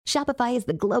Shopify is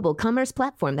the global commerce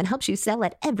platform that helps you sell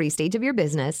at every stage of your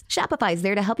business. Shopify is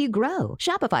there to help you grow.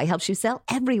 Shopify helps you sell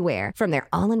everywhere, from their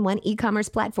all-in-one e-commerce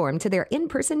platform to their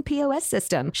in-person POS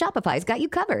system. Shopify's got you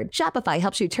covered. Shopify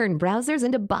helps you turn browsers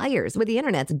into buyers with the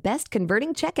internet's best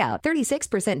converting checkout,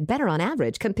 36% better on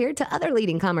average compared to other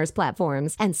leading commerce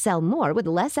platforms, and sell more with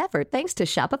less effort thanks to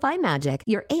Shopify Magic,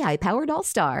 your AI-powered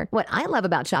all-star. What I love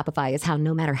about Shopify is how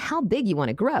no matter how big you want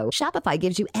to grow, Shopify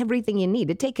gives you everything you need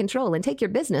to take control and take your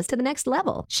business to the next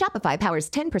level. Shopify powers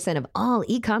 10% of all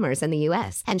e-commerce in the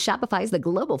U.S., and Shopify is the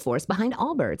global force behind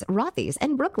Allbirds, Rothy's,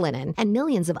 and Brooklinen, and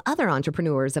millions of other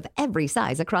entrepreneurs of every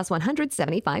size across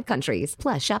 175 countries.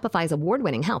 Plus, Shopify's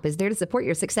award-winning help is there to support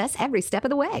your success every step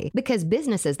of the way. Because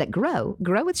businesses that grow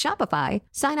with Shopify.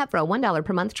 Sign up for a $1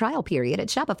 per month trial period at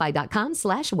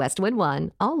shopify.com/Westwood1,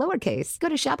 all lowercase. Go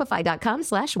to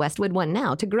shopify.com/Westwood1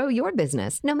 now to grow your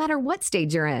business, no matter what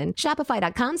stage you're in.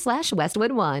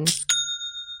 Shopify.com/Westwood1.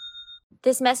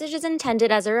 This message is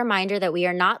intended as a reminder that we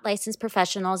are not licensed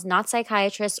professionals, not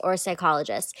psychiatrists or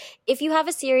psychologists. If you have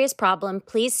a serious problem,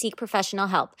 please seek professional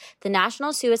help. The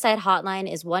National Suicide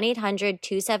Hotline is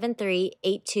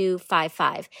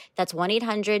 1-800-273-8255. That's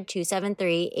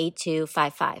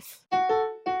 1-800-273-8255.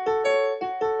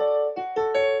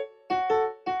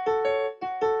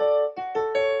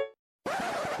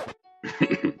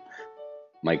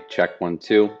 Mic check 1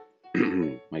 2.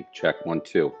 Mic check 1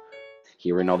 2.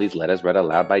 Hearing all these letters read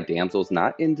aloud by damsels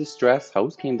not in distress,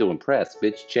 host came to impress.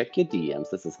 Bitch, check your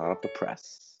DMs. This is hot off the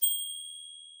press.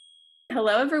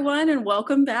 Hello, everyone, and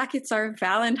welcome back. It's our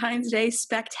Valentine's Day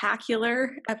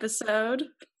spectacular episode.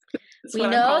 We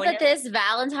know that this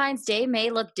Valentine's Day may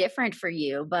look different for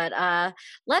you, but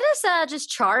let us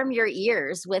just charm your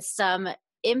ears with some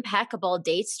impeccable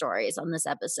date stories on this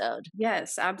episode.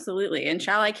 Yes, absolutely. And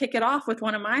shall I kick it off with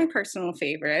one of my personal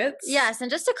favorites? Yes, and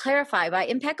just to clarify, by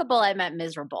impeccable I meant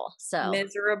miserable. So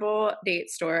miserable date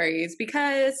stories,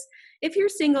 because if you're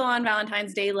single on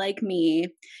Valentine's Day like me,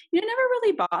 it never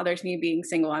really bothers me being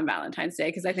single on Valentine's Day,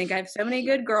 because I think I have so many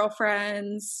good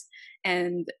girlfriends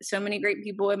and so many great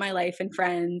people in my life and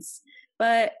friends.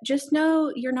 But just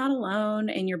know you're not alone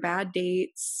in your bad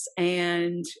dates,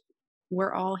 and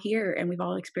we're all here and we've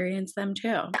all experienced them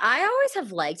too. I always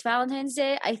have liked Valentine's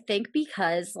Day, I think,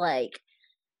 because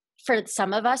for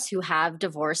some of us who have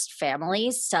divorced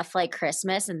families, stuff like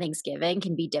Christmas and Thanksgiving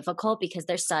can be difficult because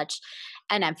there's such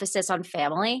an emphasis on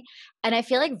family. And I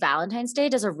feel like Valentine's Day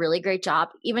does a really great job,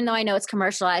 even though I know it's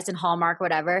commercialized and Hallmark,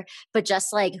 whatever, but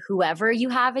just whoever you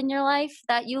have in your life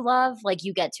that you love,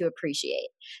 you get to appreciate.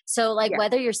 So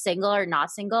whether you're single or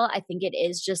not single, I think it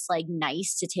is just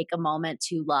nice to take a moment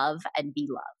to love and be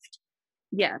loved.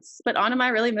 Yes. But on to my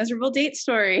really miserable date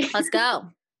story. Let's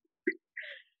go.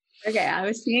 Okay, I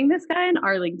was seeing this guy in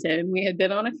Arlington. We had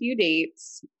been on a few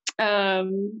dates.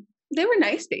 They were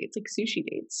nice dates, sushi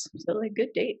dates. So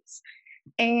good dates.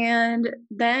 And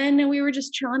then we were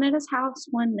just chilling at his house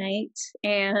one night,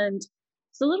 and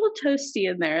it's a little toasty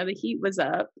in there. The heat was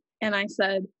up. And I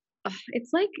said,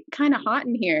 it's kind of hot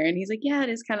in here. And he's like, yeah, it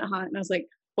is kind of hot. And I was like,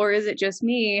 or is it just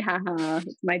me? Haha,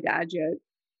 it's my dad joke.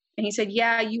 And he said,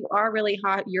 yeah, you are really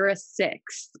hot. You're a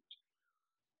 6.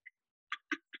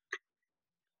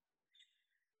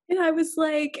 And I was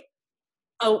like,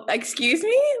 oh, excuse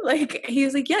me? He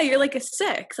was like, yeah, you're a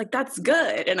 6. That's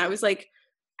good. And I was like,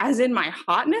 as in my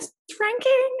hotness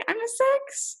ranking, I'm a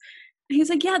 6? And he's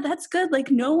like, yeah, that's good.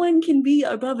 No one can be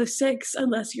above a 6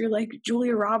 unless you're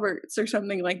Julia Roberts or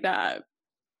something like that.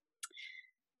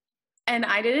 And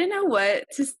I didn't know what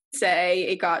to say.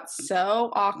 It got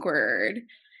so awkward.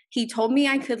 He told me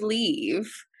I could leave.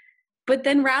 But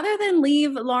then rather than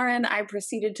leave, Lauren, I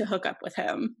proceeded to hook up with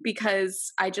him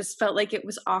because I just felt like it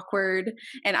was awkward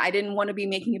and I didn't want to be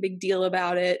making a big deal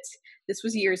about it. This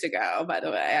was years ago, by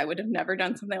the way. I would have never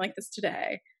done something like this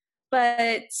today.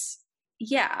 But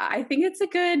yeah, I think it's a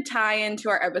good tie-in to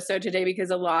our episode today because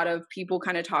a lot of people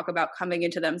kind of talk about coming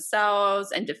into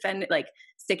themselves and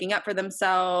sticking up for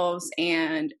themselves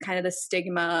and kind of the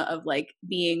stigma of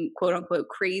being quote unquote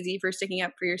crazy for sticking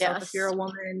up for yourself if you're a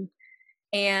woman.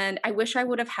 And I wish I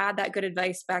would have had that good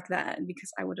advice back then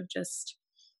because I would have just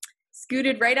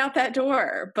scooted right out that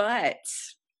door. But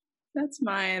that's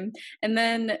mine. And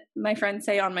then my friends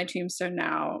say on my tombstone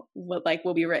now, what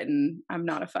will be written, I'm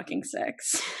not a fucking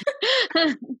 6.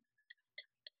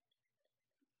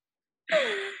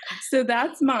 So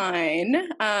that's mine.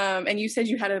 And you said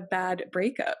you had a bad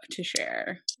breakup to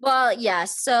share. Well, yeah.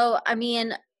 So, I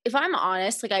mean, if I'm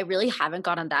honest, I really haven't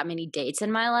gone on that many dates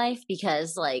in my life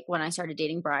because when I started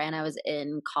dating Brian, I was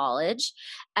in college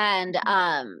and,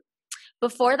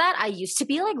 before that, I used to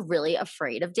be like really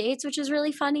afraid of dates, which is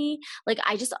really funny. Like,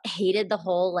 I just hated the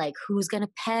whole like, who's gonna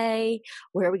pay?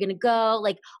 Where are we gonna go?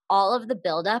 Like, all of the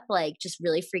buildup, like, just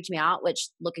really freaked me out, which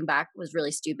looking back was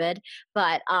really stupid.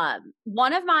 But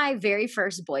one of my very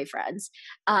first boyfriends,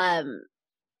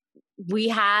 we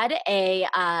had a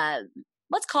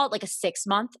let's call it like a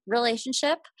 6-month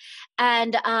relationship.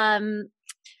 And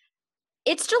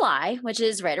it's July, which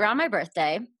is right around my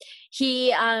birthday.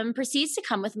 He proceeds to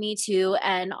come with me to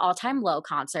an All Time Low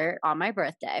concert on my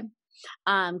birthday.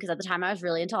 Because at the time I was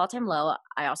really into All Time Low.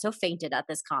 I also fainted at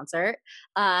this concert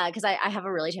because I have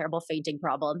a really terrible fainting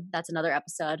problem. That's another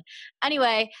episode.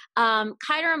 Anyway, kind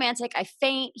of romantic. I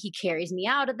faint. He carries me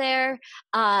out of there.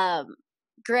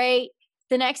 Great.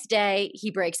 The next day,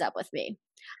 he breaks up with me.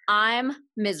 I'm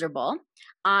miserable.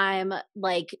 I'm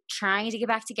like trying to get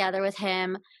back together with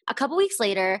him. A couple weeks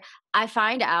later, I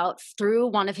find out through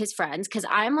one of his friends, because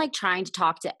I'm like trying to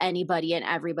talk to anybody and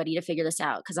everybody to figure this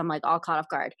out because I'm like all caught off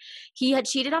guard. He had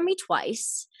cheated on me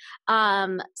twice.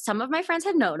 Some of my friends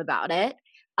had known about it.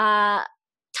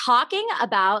 Talking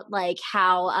about like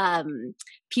how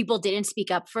people didn't speak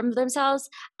up for themselves,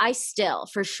 I still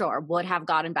for sure would have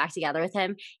gotten back together with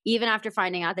him even after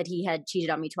finding out that he had cheated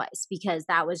on me twice, because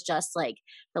that was just like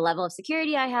the level of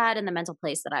security I had and the mental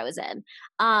place that I was in.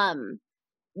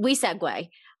 We segue.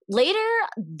 Later,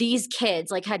 these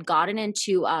kids like had gotten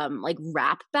into like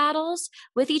rap battles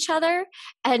with each other,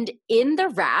 and in the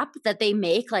rap that they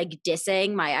make like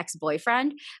dissing my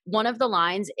ex-boyfriend, one of the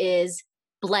lines is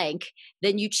blank,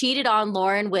 then you cheated on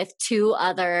Lauren with 2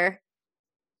 other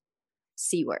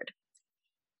C word.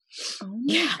 Oh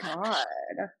my God.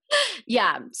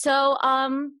 Yeah. So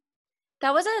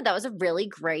that was a really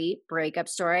great breakup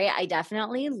story. I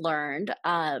definitely learned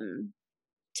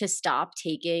to stop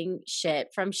taking shit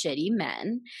from shitty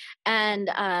men and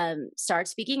start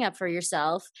speaking up for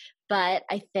yourself. But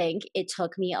I think it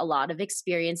took me a lot of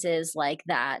experiences like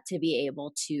that to be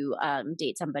able to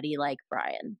date somebody like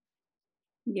Brian.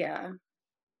 Yeah.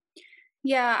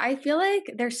 Yeah, I feel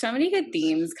like there's so many good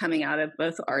themes coming out of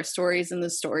both our stories and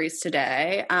the stories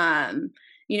today.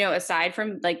 Aside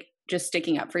from like just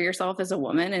sticking up for yourself as a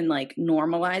woman and like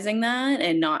normalizing that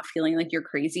and not feeling like you're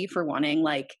crazy for wanting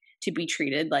like to be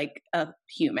treated like a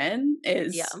human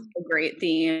is a great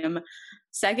theme.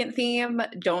 Second theme,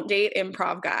 don't date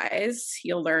improv guys.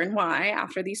 You'll learn why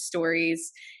after these stories.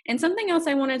 And something else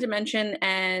I wanted to mention,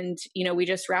 and we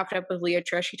just wrapped up with Leah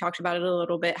Trish. She talked about it a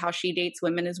little bit, how she dates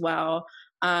women as well.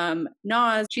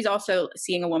 Naz, she's also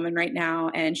seeing a woman right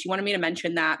now, and she wanted me to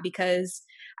mention that because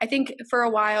I think for a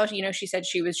while, she said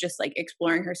she was just like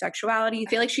exploring her sexuality. I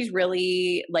feel like she's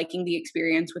really liking the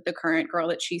experience with the current girl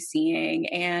that she's seeing.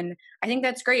 And I think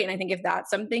that's great. And I think if that's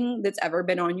something that's ever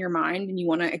been on your mind and you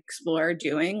want to explore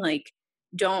doing, like,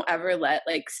 don't ever let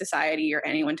like society or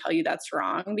anyone tell you that's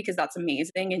wrong, because that's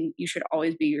amazing. And you should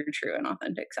always be your true and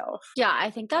authentic self. Yeah, I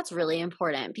think that's really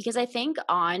important, because I think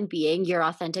on being your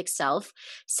authentic self,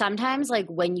 sometimes like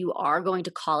when you are going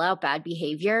to call out bad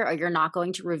behavior or you're not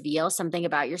going to reveal something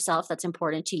about yourself that's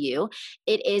important to you,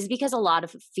 it is because a lot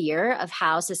of fear of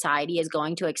how society is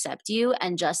going to accept you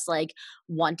and just like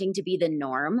wanting to be the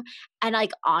norm. And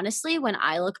like, honestly, when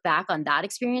I look back on that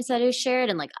experience that I shared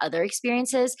and like other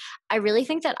experiences, I really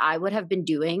think that I would have been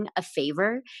doing a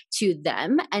favor to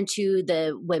them and to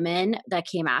the women that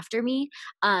came after me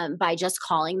by just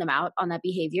calling them out on that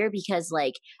behavior, because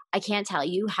like, I can't tell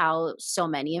you how so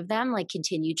many of them like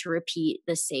continue to repeat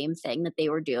the same thing that they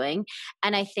were doing.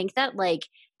 And I think that like,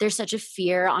 there's such a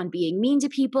fear on being mean to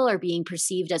people or being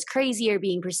perceived as crazy or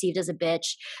being perceived as a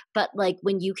bitch. But like,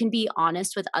 when you can be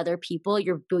honest with other people,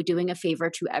 you're doing a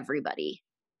favor to everybody.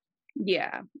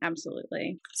 Yeah,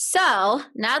 absolutely. So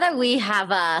now that we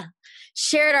have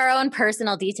shared our own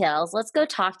personal details, let's go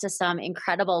talk to some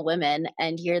incredible women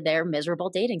and hear their miserable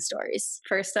dating stories.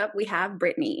 First up, we have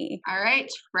Brittany. All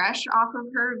right, fresh off of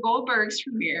her Goldbergs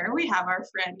premiere, we have our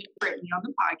friend Brittany on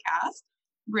the podcast.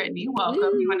 Brittany,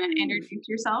 welcome. You want to introduce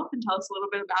yourself and tell us a little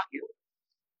bit about you?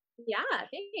 Yeah,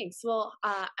 thanks. Well,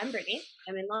 I'm Brittany.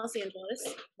 I'm in Los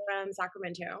Angeles from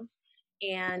Sacramento.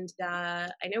 And I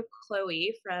know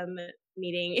Chloe from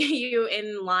meeting you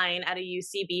in line at a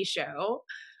UCB show,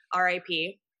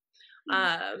 RIP.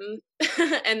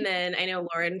 And then I know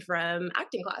Lauren from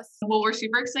acting class. Well, we're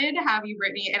super excited to have you,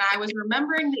 Brittany. And I was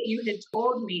remembering that you had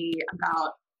told me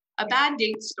about a bad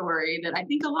date story that I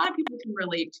think a lot of people can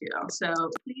relate to. So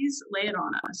please lay it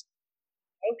on us.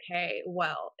 Okay,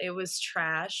 well, it was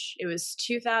trash. It was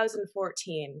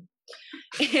 2014.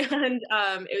 And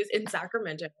it was in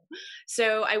Sacramento.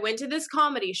 So I went to this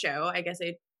comedy show. I guess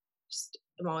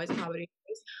I'm always a comedy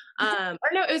shows. Or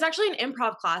no, it was actually an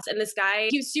improv class. And this guy,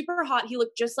 he was super hot. He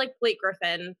looked just like Blake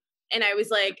Griffin. And I was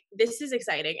like, this is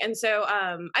exciting. And so,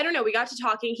 I don't know, we got to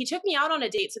talking. He took me out on a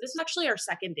date. So this was actually our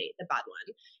second date, the bad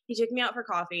one. He took me out for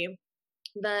coffee.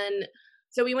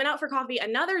 So we went out for coffee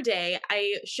another day.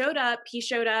 I showed up, he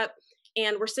showed up,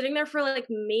 and we're sitting there for like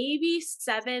maybe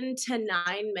 7 to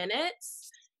 9 minutes.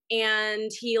 And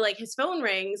he like, his phone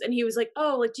rings and he was like,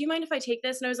 oh, like, do you mind if I take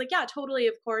this? And I was like, yeah, totally.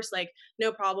 Of course. Like,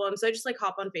 no problem. So I just like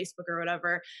hop on Facebook or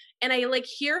whatever. And I like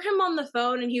hear him on the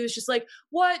phone and he was just like,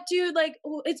 what, dude? Like,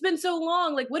 oh, it's been so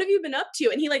long. Like, what have you been up to?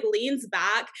 And he like leans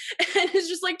back and is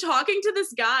just like talking to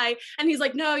this guy. And he's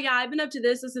like, no, yeah, I've been up to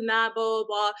this and that, blah, blah,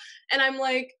 blah. And I'm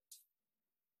like,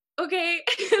 okay.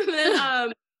 And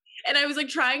then, and I was like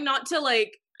trying not to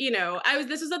like, you know,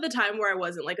 this was at the time where I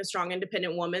wasn't like a strong,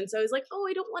 independent woman. So I was like, oh,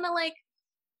 I don't want to like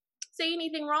say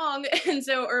anything wrong. And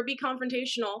so, or be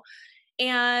confrontational.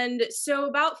 And so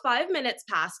about 5 minutes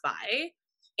passed by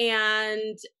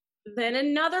and then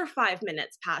another 5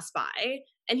 minutes passed by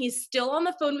and he's still on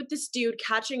the phone with this dude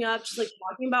catching up, just like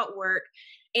talking about work.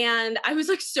 And I was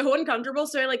like so uncomfortable.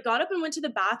 So I like got up and went to the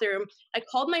bathroom. I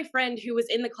called my friend who was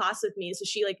in the class with me. So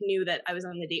she like knew that I was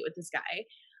on the date with this guy.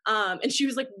 And she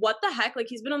was like, what the heck? Like,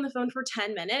 he's been on the phone for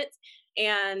 10 minutes.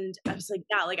 And I was like,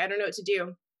 yeah, like, I don't know what to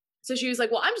do. So she was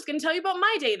like, well, I'm just going to tell you about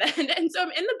my day then. And so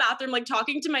I'm in the bathroom, like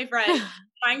talking to my friend,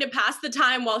 trying to pass the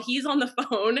time while he's on the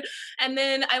phone. And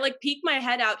then I like peek my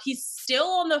head out. He's still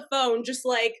on the phone, just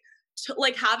like,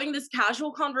 like having this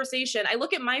casual conversation. I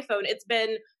look at my phone. It's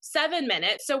been 7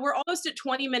 minutes. So we're almost at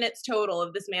 20 minutes total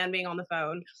of this man being on the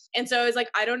phone. And so I was like,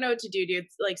 I don't know what to do, dude.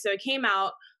 Like, so I came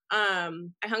out. I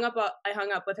hung up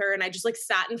with her and I just like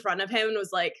sat in front of him and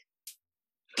was like,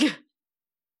 and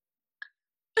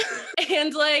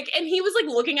he was like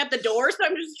looking at the door. So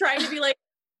I'm just trying to be like,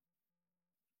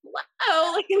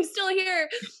 hello, like I'm still here.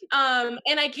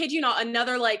 And I kid you not,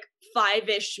 another like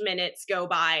 5-ish minutes go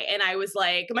by. And I was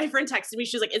like, my friend texted me.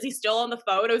 She was like, is he still on the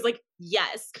phone? I was like,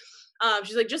 yes.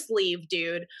 She's like, just leave,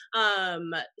 dude.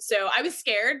 So I was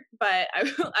scared, but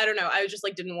I don't know. I just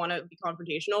like, didn't want to be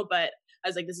confrontational, but I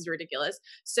was like, this is ridiculous.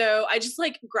 So I just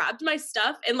like grabbed my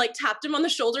stuff and like tapped him on the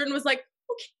shoulder and was like,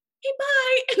 okay,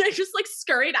 bye. And I just like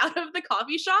scurried out of the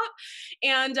coffee shop.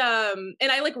 And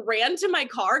I like ran to my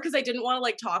car because I didn't want to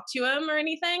like talk to him or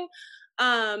anything.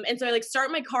 And so I like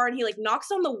start my car and he like knocks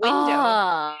on the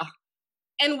window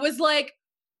and was like,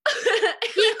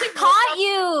 he caught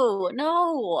you.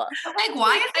 No. Like,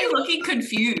 why is he looking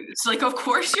confused? Like, of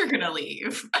course you're gonna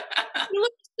leave. He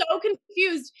looked so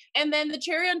confused. And then the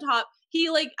cherry on top, he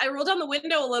like, I rolled down the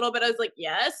window a little bit. I was like,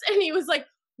 yes. And he was like,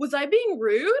 was I being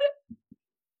rude?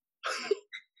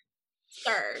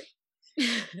 Sir.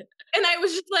 And I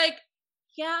was just like,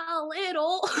 yeah, a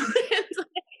little.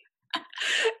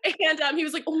 And he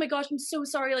was like, oh my gosh, I'm so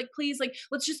sorry. Like, please, like,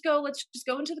 let's just go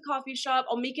into the coffee shop.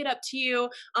 I'll make it up to you.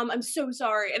 I'm so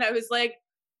sorry. And I was like,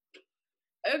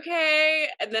 okay.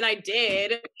 And then I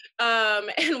did.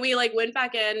 And we like went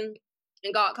back in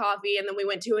and got coffee. And then we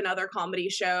went to another comedy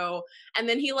show. And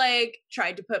then he like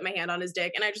tried to put my hand on his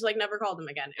dick. And I just like never called him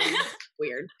again. It was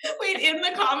weird. Wait, in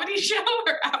the comedy show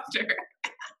or after?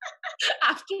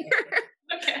 After.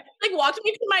 Okay. Like walked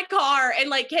me to my car and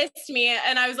like kissed me.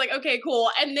 And I was like, okay, cool.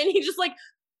 And then he just like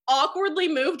awkwardly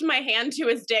moved my hand to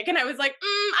his dick. And I was like,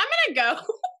 I'm going to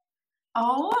go.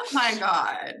 Oh my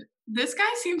God. This guy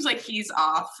seems like he's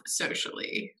off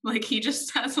socially. Like he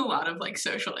just has a lot of like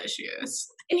social issues.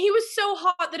 And he was so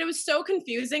hot that it was so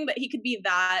confusing that he could be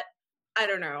that. I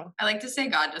don't know. I like to say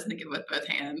God doesn't give with both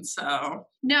hands. So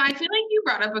no, I feel like you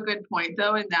brought up a good point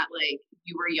though, in that like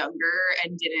you were younger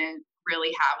and didn't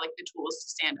really have like the tools to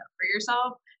stand up for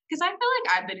yourself. Because I feel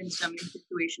like I've been in so many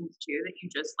situations too that you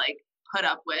just like put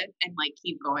up with and like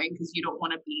keep going because you don't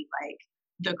want to be like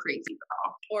the crazy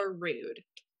girl or rude.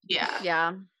 Yeah.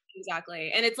 Yeah.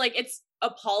 Exactly. And it's like, it's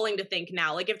appalling to think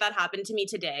now, like if that happened to me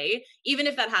today, even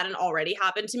if that hadn't already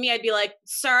happened to me, I'd be like,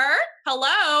 sir,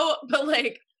 hello. But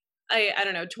like, I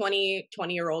don't know,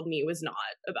 20-year-old me was not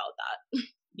about that.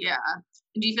 Yeah.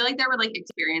 Do you feel like there were like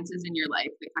experiences in your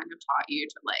life that kind of taught you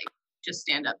to like just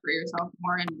stand up for yourself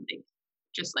more and like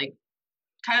just like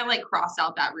kind of like cross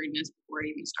out that rudeness before it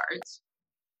even starts?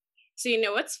 So you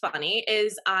know what's funny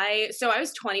is I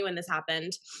was 20 when this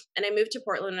happened and I moved to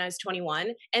Portland when I was 21,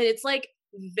 and it's like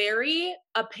very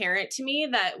apparent to me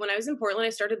that when I was in Portland, I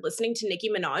started listening to Nicki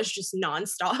Minaj just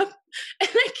nonstop. And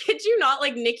I kid you not,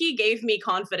 like Nicki gave me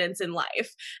confidence in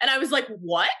life. And I was like,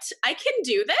 what? I can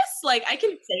do this? Like I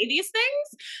can say these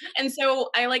things? And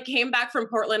so I like came back from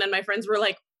Portland and my friends were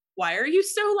like, why are you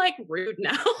so like rude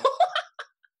now?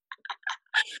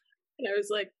 And I was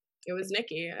like, it was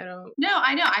Nikki. I don't. No,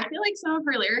 I know. I feel like some of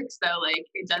her lyrics though, like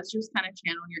it does just kind of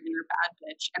channel your inner bad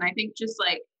bitch. And I think just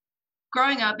like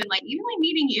growing up and like even like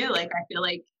meeting you, like I feel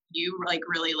like you like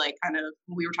really like kind of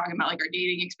when we were talking about like our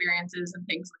dating experiences and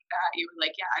things like that, you were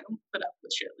like, yeah, I don't put up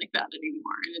with shit like that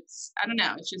anymore. And it's, I don't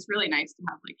know, it's just really nice to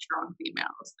have like strong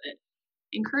females that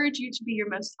encourage you to be your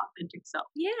most authentic self.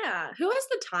 Yeah. Who has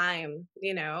the time,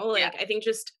 you know? Like, I think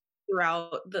just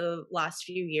throughout the last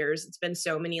few years, it's been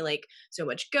so many, like, so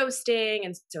much ghosting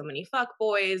and so many fuck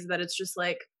boys that it's just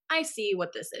like, I see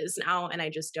what this is now and I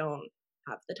just don't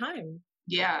have the time.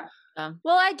 Yeah.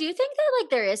 Well, I do think that like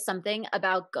there is something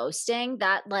about ghosting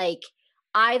that like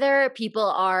either people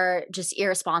are just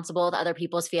irresponsible with other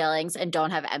people's feelings and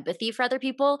don't have empathy for other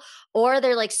people, or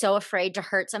they're like so afraid to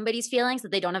hurt somebody's feelings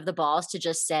that they don't have the balls to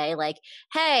just say like,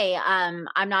 hey, I'm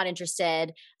not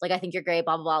interested. Like, I think you're great,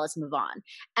 blah, blah, blah. Let's move on.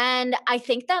 And I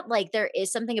think that like there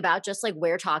is something about just like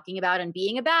we're talking about and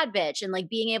being a bad bitch and like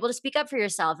being able to speak up for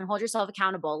yourself and hold yourself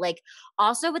accountable. Like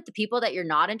also with the people that you're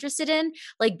not interested in,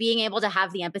 like being able to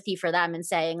have the empathy for them and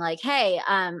saying like, hey,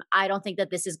 I don't think that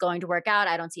this is going to work out.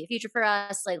 I don't see a future for us.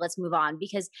 Like, let's move on.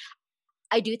 Because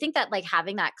I do think that like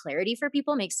having that clarity for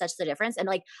people makes such the difference. And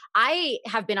like, I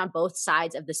have been on both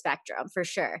sides of the spectrum for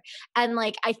sure. And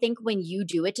like, I think when you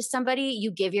do it to somebody, you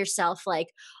give yourself like,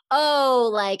 oh,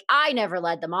 like I never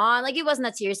led them on. Like it wasn't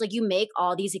that serious. Like you make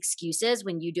all these excuses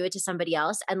when you do it to somebody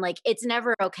else. And like, it's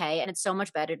never okay. And it's so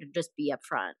much better to just be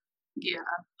upfront. Yeah.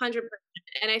 100%.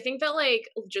 And I think that like,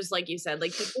 just like you said,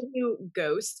 like people who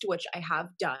ghost, which I have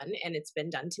done and it's been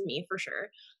done to me for sure.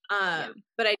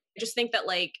 But I just think that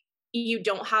like, you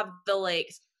don't have the like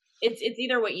it's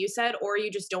either what you said or you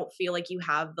just don't feel like you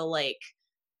have the like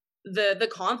the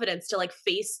confidence to like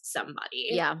face somebody.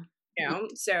 Yeah. You know?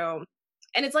 So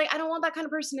and it's like I don't want that kind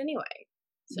of person anyway.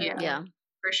 So yeah.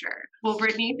 For sure. Well,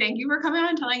 Brittany, thank you for coming on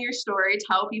and telling your story.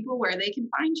 Tell people where they can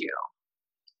find you.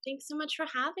 Thanks so much for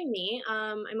having me.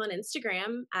 I'm on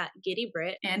Instagram at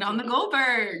GiddyBrit. And on the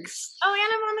Goldbergs. Oh,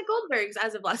 and I'm on the Goldbergs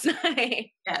as of last night.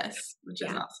 Yes, which is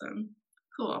awesome.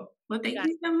 Cool. Well, thank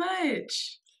you so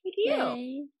much. Thank you.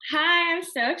 Yay. Hi, I'm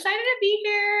so excited to be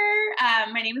here.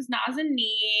 My name is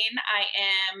Nazanin. I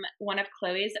am one of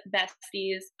Chloe's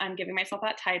besties. I'm giving myself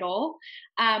that title.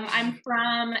 I'm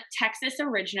from Texas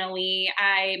originally.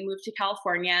 I moved to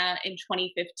California in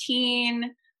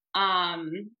 2015.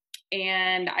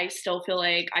 And I still feel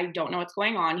like I don't know what's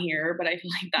going on here, but I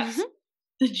feel like that's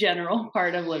the general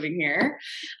part of living here.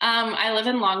 I live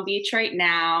in Long Beach right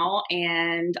now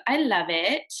and I love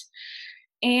it.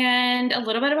 And a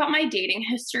little bit about my dating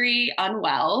history,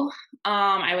 unwell,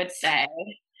 I would say.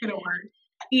 In a word.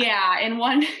 Yeah, in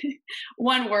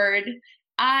one word.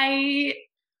 I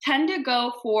tend to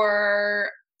go for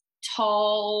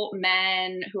tall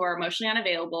men who are emotionally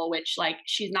unavailable, which like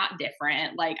she's not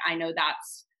different. Like I know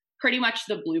that's pretty much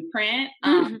the blueprint.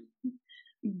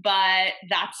 But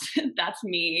that's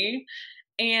me.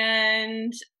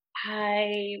 And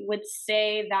I would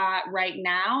say that right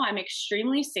now I'm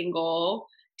extremely single.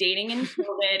 Dating in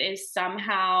COVID is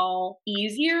somehow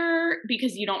easier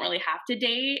because you don't really have to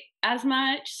date as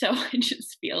much. So I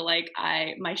just feel like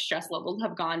my stress levels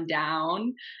have gone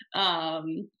down,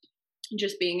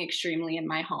 just being extremely in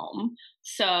my home.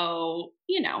 So,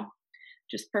 you know,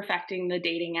 just perfecting the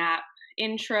dating app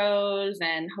intros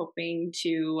and hoping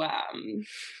to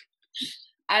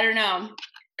I don't know,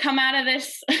 come out of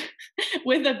this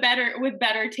with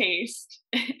better taste.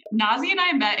 Nazi and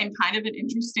I met in kind of an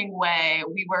interesting way.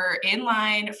 We were in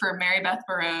line for Mary Beth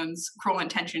Barone's Cruel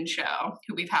Intention show,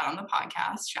 who we've had on the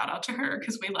podcast. Shout out to her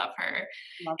because we love her.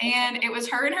 And it was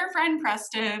her and her friend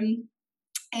Preston.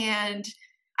 And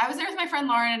I was there with my friend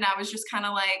Lauren and I was just kind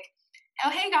of like, oh,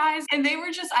 hey guys. And they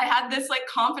were just, I had this like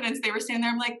confidence. They were standing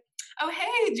there. I'm like, oh,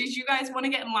 hey, did you guys want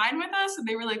to get in line with us? And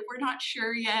they were like, we're not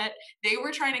sure yet. They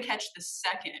were trying to catch the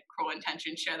second Cruel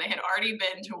Intention show. They had already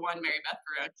been to one Mary Beth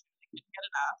Barone. They couldn't get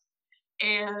enough.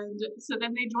 And so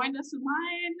then they joined us in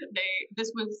line. This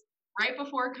was right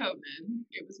before COVID.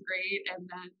 It was great. And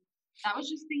then that was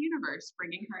just the universe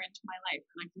bringing her into my life.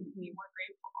 And I couldn't be more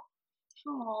grateful.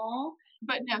 Aww.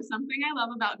 But no, something I love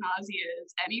about Nazi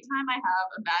is anytime I have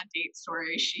a bad date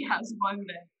story, she has one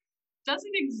that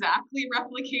doesn't exactly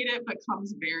replicate it, but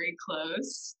comes very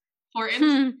close. For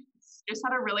instance, just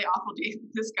had a really awful date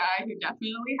with this guy who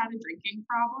definitely had a drinking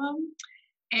problem.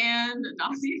 And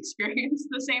Nazi experienced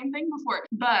the same thing before.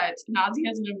 But Nazi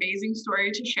has an amazing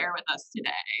story to share with us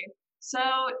today. So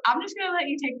I'm just going to let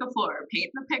you take the floor.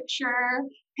 Paint the picture,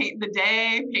 paint the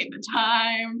day, paint the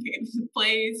time, paint the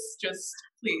place. Just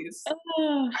Please.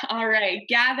 All right,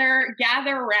 gather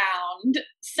round.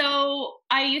 So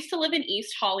I used to live in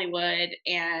East Hollywood,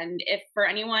 and if for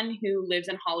anyone who lives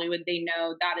in Hollywood, they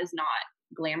know that is not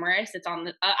glamorous. It's on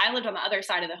the I lived on the other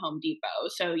side of the Home Depot,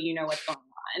 so you know what's going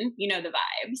on. You know the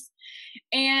vibes.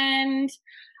 And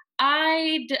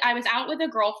I was out with a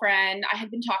girlfriend. I had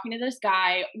been talking to this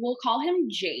guy. We'll call him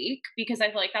Jake because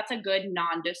I feel like that's a good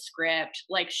nondescript,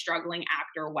 like struggling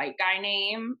actor white guy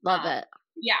name. Love it.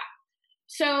 Yeah.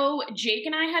 So Jake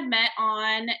and I had met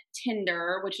on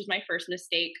Tinder, which was my first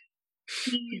mistake.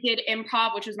 He did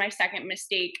improv, which was my second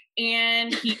mistake.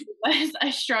 And he was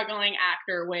a struggling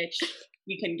actor, which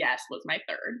you can guess was my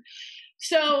third.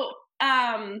 So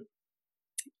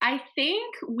I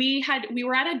think we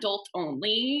were at Adult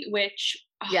Only, which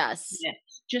yes,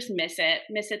 just miss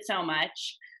it so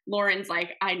much. Lauren's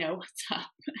like, I know what's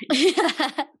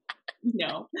up.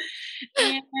 No.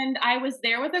 And I was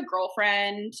there with a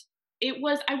girlfriend. I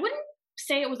wouldn't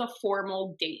say it was a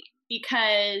formal date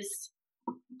because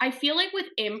I feel like with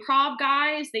improv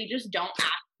guys, they just don't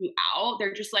ask you out.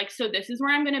 They're just like, so this is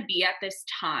where I'm going to be at this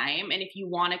time. And if you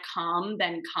want to come,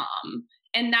 then come.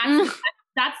 And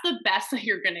that's the best that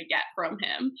you're going to get from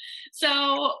him.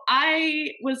 So I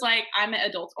was like, I'm at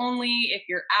Adults Only. If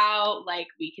you're out, like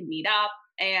we can meet up.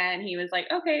 And he was like,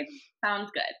 okay,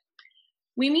 sounds good.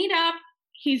 We meet up.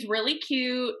 He's really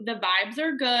cute. The vibes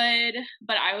are good,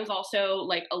 but I was also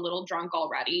like a little drunk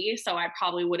already. So I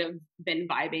probably would have been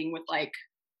vibing with like,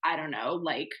 I don't know,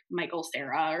 like Michael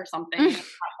Cera or something at that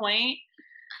point.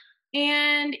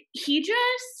 And he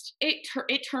just,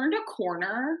 it turned a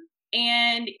corner,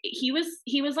 and he was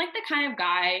like the kind of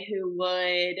guy who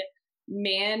would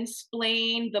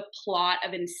mansplain the plot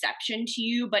of Inception to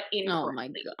you, but incorrectly, oh my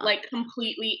God, like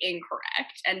completely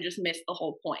incorrect, and just missed the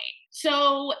whole point.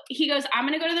 So he goes, I'm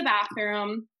going to go to the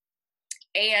bathroom,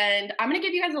 and I'm going to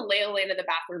give you guys a lay of the land of the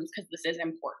bathrooms because this is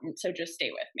important. So just stay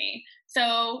with me.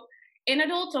 So in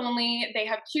Adults Only, they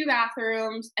have 2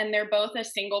 bathrooms, and they're both a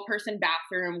single person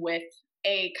bathroom with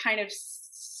a kind of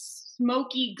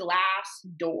smoky glass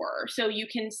door. So you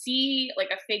can see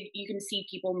you can see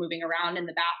people moving around in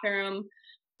the bathroom,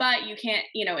 but you can't,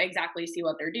 exactly see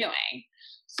what they're doing.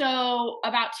 So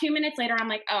about 2 minutes later, I'm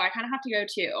like, oh, I kind of have to go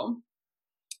too.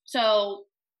 So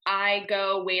I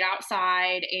go wait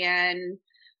outside, and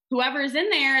whoever's in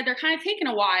there, they're kind of taking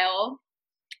a while.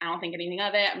 I don't think anything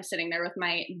of it. I'm sitting there with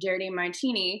my dirty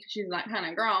martini because she's that kind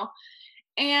of girl.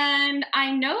 And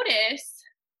I notice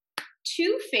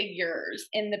 2 figures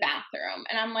in the bathroom,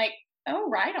 and I'm like, oh,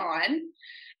 right on.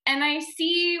 And I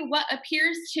see what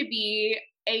appears to be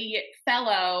a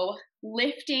fellow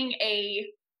lifting a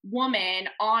woman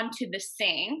onto the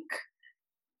sink,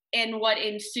 and what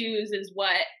ensues is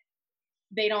what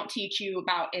they don't teach you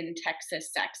about in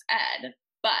Texas sex ed,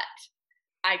 but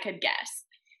I could guess.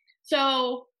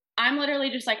 So I'm literally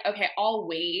just like, okay, I'll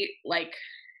wait like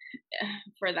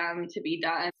for them to be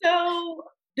done. So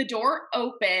the door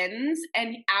opens,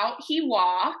 and out he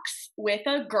walks with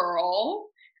a girl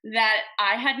that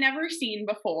I had never seen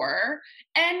before.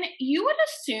 And you would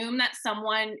assume that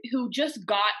someone who just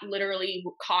got literally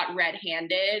caught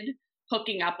red-handed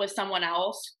hooking up with someone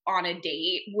else on a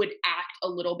date would act a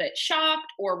little bit shocked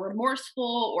or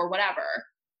remorseful or whatever.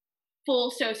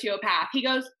 Full sociopath. He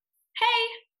goes,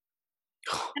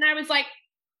 hey. And I was like,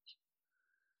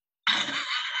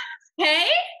 hey?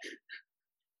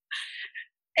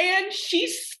 And she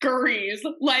scurries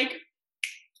like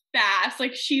fast,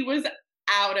 like she was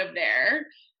out of there.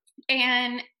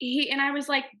 And I was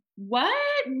like, what's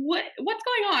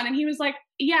going on? And he was like,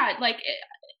 yeah, like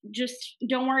just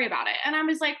don't worry about it. And I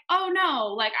was like, oh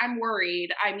no, like I'm worried.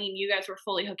 I mean, you guys were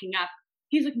fully hooking up.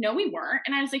 He's like, no, we weren't.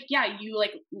 And I was like, yeah, you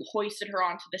like hoisted her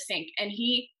onto the sink. And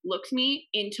he looks me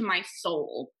into my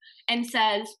soul and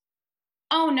says,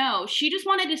 oh no, she just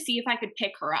wanted to see if I could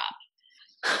pick her up.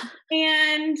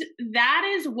 And that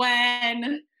is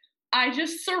when I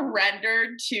just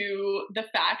surrendered to the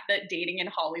fact that dating in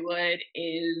Hollywood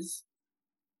is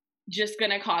just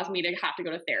going to cause me to have to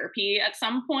go to therapy at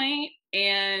some point.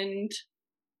 And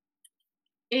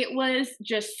it was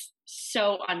just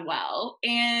so unwell.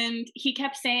 And he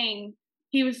kept saying,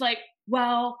 he was like,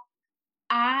 well,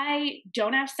 I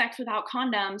don't have sex without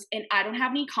condoms and I don't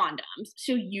have any condoms.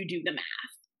 So you do the math.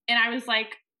 And I was like,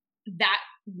 that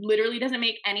literally doesn't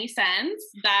make any sense.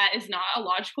 That is not a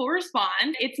logical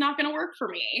response. It's not going to work for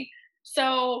me.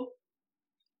 So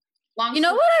you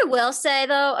know what I will say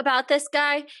though about this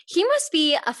guy? He must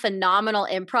be a phenomenal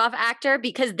improv actor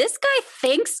because this guy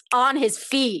thinks on his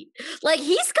feet. Like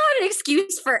he's got an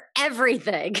excuse for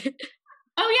everything.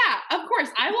 Oh yeah, of course.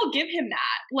 I will give him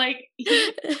that. Like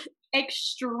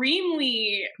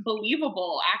extremely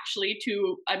believable, actually,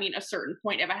 to, I mean, a certain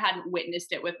point. If I hadn't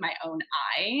witnessed it with my own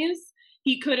eyes,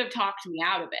 he could have talked me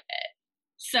out of it.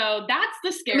 So that's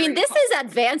the scary I mean, this part. is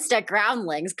advanced at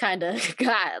groundlings kind of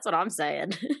guy. That's what I'm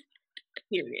saying.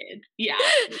 Period. Yeah.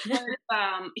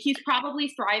 He's probably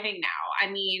thriving now.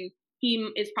 I mean, he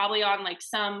is probably on like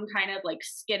some kind of like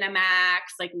Skinamax,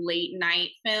 like late night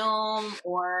film,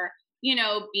 or, you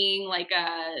know, being like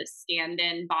a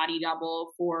stand-in body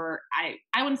double for,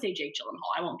 I wouldn't say Jake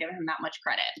Gyllenhaal. I won't give him that much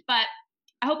credit, but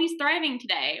I hope he's thriving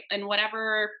today in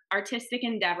whatever artistic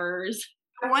endeavors.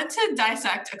 I want to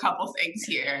dissect a couple things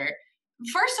here.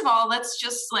 First of all, let's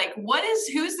just like,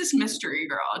 who's this mystery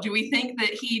girl? Do we think that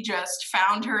he just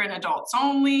found her in Adults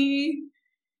Only?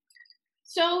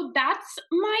 So that's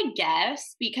my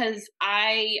guess, because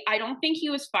I don't think he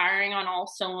was firing on all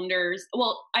cylinders.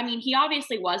 Well, I mean, he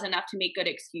obviously was enough to make good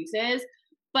excuses,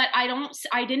 but I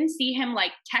didn't see him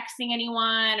like texting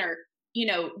anyone or, you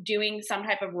know, doing some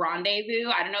type of rendezvous.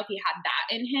 I don't know if he had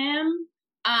that in him.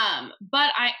 But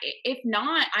if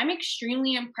not, I'm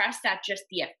extremely impressed at just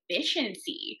the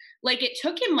efficiency. Like, it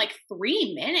took him like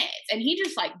 3 minutes and he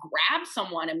just like grabbed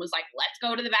someone and was like, let's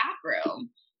go to the bathroom.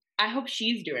 I hope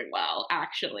she's doing well,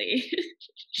 actually.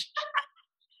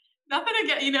 Nothing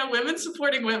against, you know, women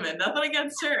supporting women. Nothing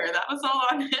against her. That was all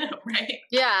on him, right?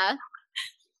 Yeah.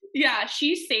 Yeah,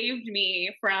 she saved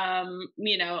me from,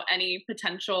 you know, any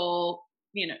potential,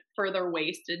 you know, further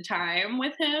wasted time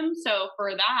with him. So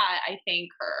for that, I thank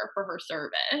her for her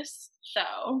service.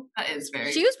 So that is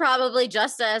very. She was probably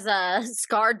just as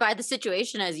scarred by the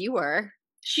situation as you were.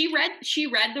 She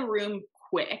read the room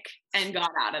quick and got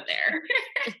out of there.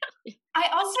 I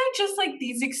also just like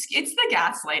it's the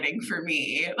gaslighting for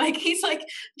me. Like, he's like,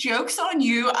 joke's on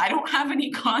you, I don't have any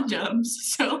condoms.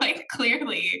 So like,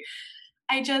 clearly,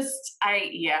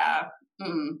 yeah.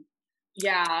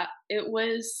 Yeah, it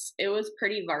was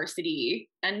pretty varsity.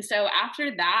 And so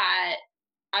after that,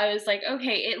 I was like,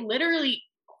 okay, it literally,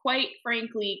 quite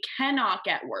frankly, cannot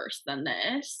get worse than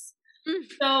this.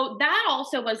 So that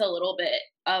also was a little bit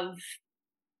of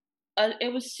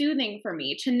it was soothing for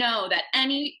me to know that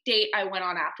any date I went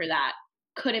on after that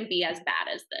couldn't be as bad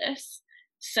as this.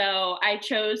 So I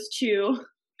chose to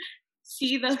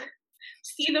see the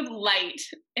light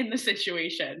in the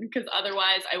situation, because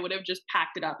otherwise I would have just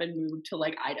packed it up and moved to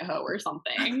like Idaho or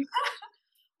something.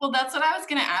 Well, that's what I was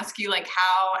going to ask you. Like,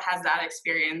 how has that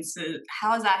experience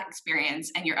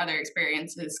and your other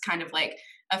experiences kind of like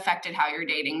affected how you're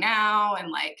dating now,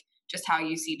 and like just how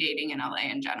you see dating in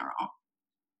LA in general?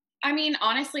 I mean,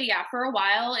 honestly, yeah, for a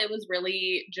while it was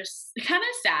really just kind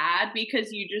of sad,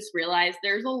 because you just realize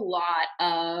there's a lot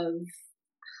of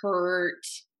hurt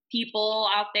people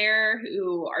out there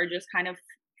who are just kind of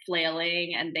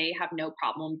flailing, and they have no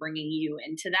problem bringing you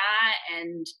into that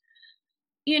and,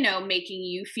 you know, making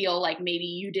you feel like maybe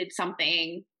you did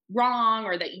something wrong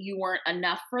or that you weren't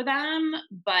enough for them.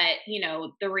 But, you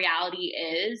know, the reality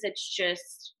is it's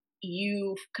just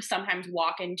you sometimes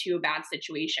walk into a bad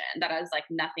situation that has like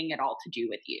nothing at all to do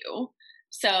with you.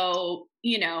 So,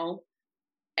 you know,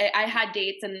 I had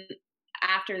dates, and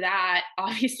after that,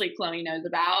 obviously Chloe knows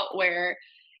about, where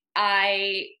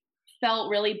I felt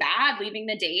really bad leaving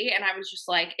the date, and I was just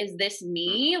like, is this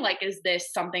me? Like, is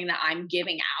this something that I'm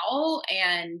giving out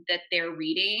and that they're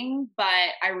reading? But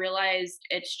I realized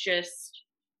it's just,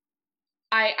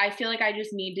 I feel like I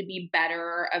just need to be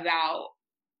better about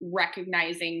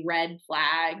recognizing red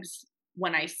flags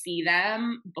when I see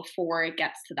them before it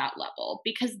gets to that level,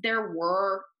 because there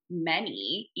were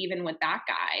many, even with that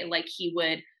guy. Like, he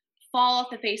would fall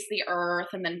off the face of the earth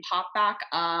and then pop back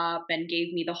up and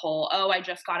gave me the whole, oh, I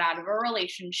just got out of a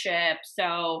relationship.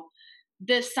 So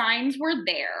the signs were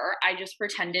there. I just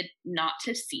pretended not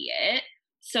to see it.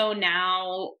 So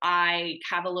now I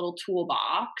have a little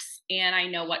toolbox and I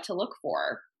know what to look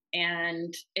for.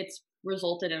 And it's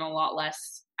resulted in a lot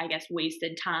less, I guess,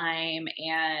 wasted time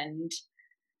and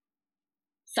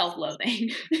self-loathing.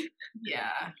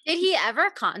 Yeah. Did he ever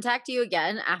contact you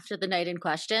again after the night in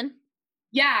question?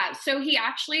 Yeah. So he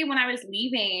actually, when I was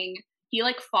leaving, he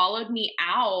like followed me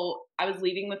out. I was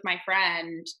leaving with my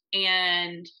friend,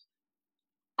 and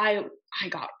I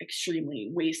got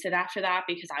extremely wasted after that,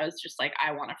 because I was just like,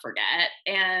 I want to forget.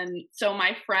 And so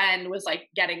my friend was like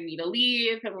getting me to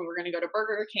leave, and we were going to go to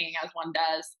Burger King, as one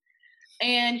does.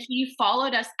 And he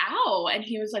followed us out, and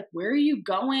he was like, where are you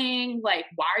going? Like,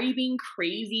 why are you being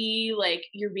crazy? Like,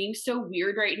 you're being so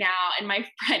weird right now. And my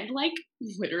friend like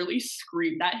literally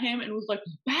screamed at him and was like,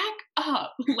 back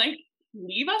up, like,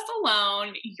 leave us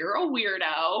alone. You're a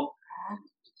weirdo.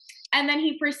 And then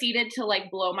he proceeded to like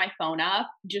blow my phone up,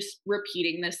 just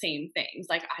repeating the same things.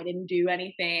 Like, I didn't do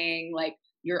anything, like,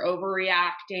 you're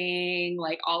overreacting,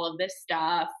 like all of this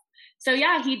stuff. So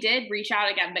yeah, he did reach out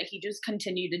again, but he just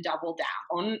continued to double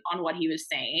down on what he was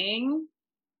saying.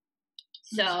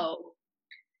 So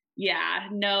yeah,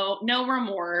 no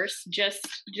remorse, just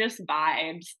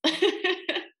vibes.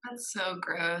 That's so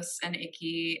gross and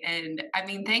icky. And I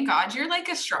mean, thank God you're like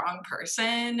a strong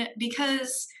person,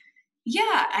 because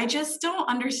yeah, I just don't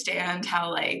understand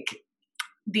how like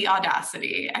the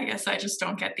audacity. I guess I just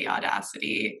don't get the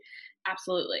audacity.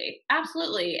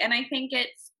 Absolutely. And I think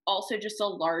it's also just a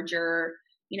larger,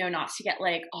 not to get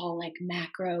like all like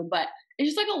macro, but it's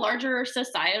just like a larger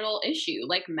societal issue.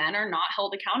 Like, men are not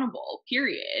held accountable,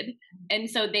 period. And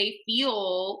so they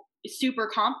feel super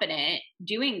confident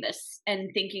doing this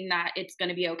and thinking that it's going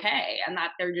to be okay and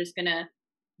that they're just going to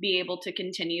be able to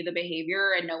continue the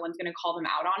behavior and no one's going to call them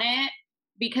out on it,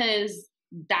 because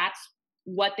that's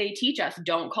what they teach us.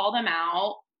 Don't call them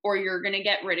out, or you're going to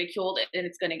get ridiculed and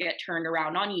it's going to get turned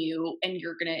around on you and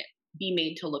you're going to be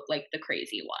made to look like the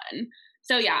crazy one.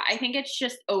 So yeah, I think it's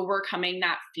just overcoming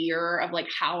that fear of like,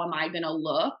 how am I going to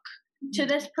look to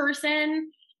this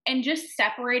person, and just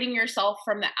separating yourself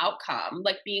from the outcome,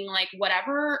 like being like,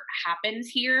 whatever happens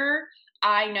here,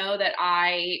 I know that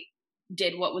I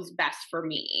did what was best for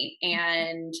me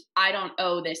and I don't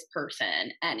owe this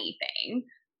person anything,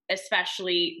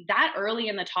 especially that early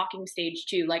in the talking stage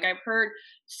too. Like, I've heard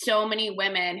so many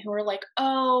women who are like,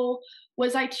 oh,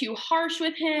 was I too harsh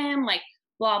with him? Like,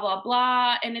 blah, blah,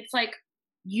 blah. And it's like,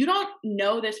 you don't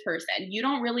know this person. You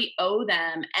don't really owe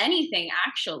them anything,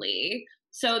 actually.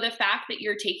 So the fact that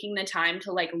you're taking the time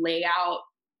to like lay out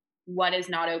what is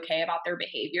not okay about their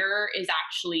behavior is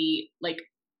actually like,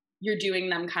 you're doing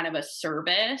them kind of a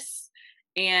service,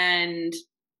 and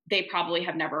they probably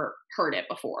have never heard it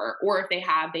before, or if they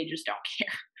have, they just don't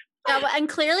care. Yeah, and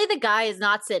clearly the guy is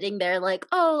not sitting there like,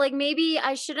 oh, like maybe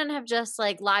I shouldn't have just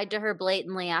like lied to her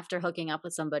blatantly after hooking up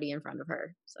with somebody in front of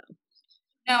her. So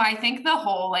no, I think the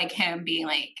whole like him being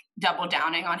like double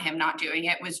downing on him not doing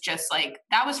it was just like,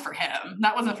 that was for him.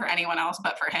 That wasn't for anyone else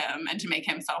but for him, and to make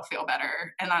himself feel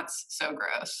better. And that's so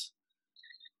gross.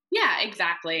 Yeah,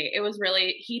 exactly. It was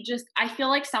really, I feel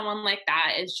like someone like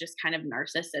that is just kind of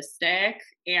narcissistic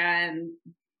and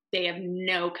they have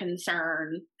no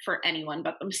concern for anyone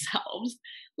but themselves.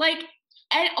 Like,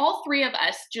 and all three of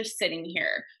us just sitting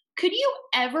here, could you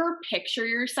ever picture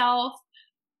yourself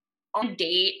on a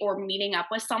date or meeting up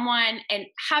with someone and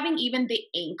having even the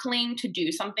inkling to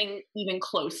do something even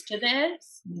close to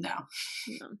this?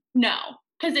 No,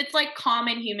 because it's like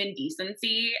common human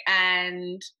decency,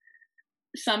 and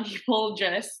some people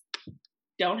just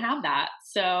don't have that.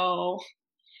 So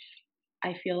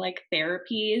I feel like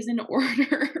therapy is in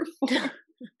order for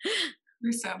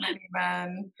so many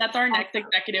men. That's our next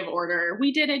executive order.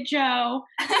 We did it, Joe.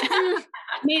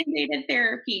 Mandated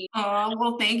therapy. Oh,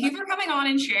 well, thank you for coming on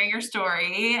and sharing your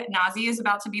story. Nazi is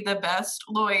about to be the best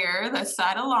lawyer this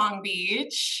side of Long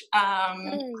Beach.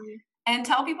 And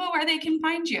tell people where they can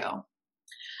find you.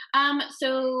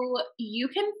 So you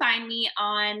can find me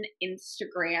on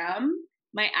Instagram.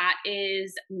 My @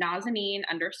 is Nazanin_E,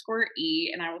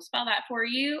 and I will spell that for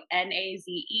you,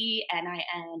 NAZENIN_E.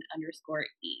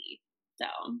 So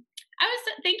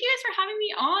thank you guys for having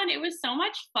me on. It was so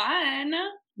much fun.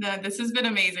 No, this has been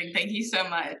amazing. Thank you so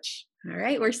much. All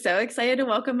right. We're so excited to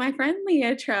welcome my friend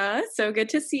Leatra. So good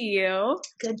to see you.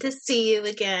 Good to see you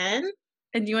again.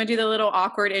 And do you want to do the little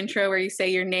awkward intro where you say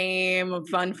your name,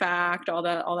 fun fact, all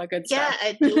that good stuff? Yeah,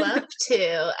 I'd love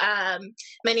to.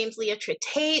 My name's Leatra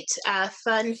Tate.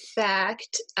 Fun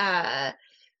fact.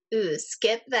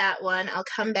 Skip that one. I'll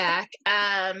come back.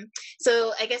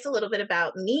 So I guess a little bit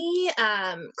about me.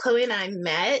 Chloe and I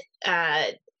met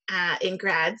in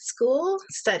grad school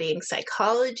studying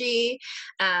psychology.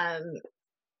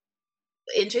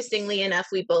 Interestingly enough,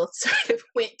 we both sort of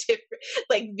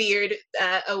veered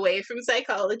away from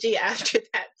psychology after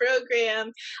that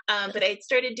program. But I'd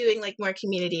started doing like more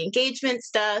community engagement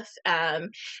stuff.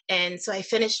 And so I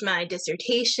finished my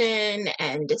dissertation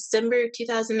in December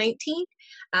 2019.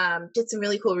 Did some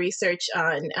really cool research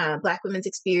on Black women's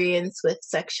experience with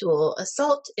sexual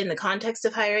assault in the context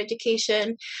of higher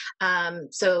education.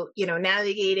 So,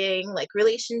 navigating like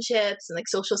relationships and like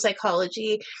social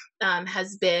psychology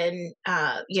has been,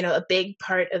 a big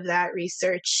part of that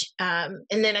research. And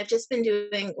then I've just been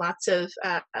doing lots of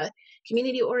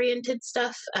community-oriented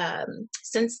stuff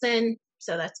since then.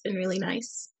 So that's been really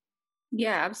nice.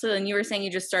 Yeah, absolutely. And you were saying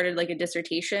you just started like a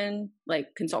dissertation, like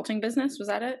consulting business. Was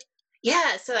that it?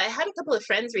 Yeah. So I had a couple of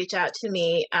friends reach out to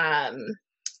me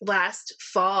last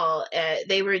fall,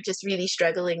 they were just really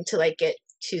struggling to like get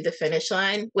to the finish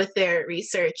line with their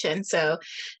research. And so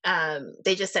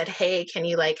they just said, hey, can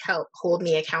you like help hold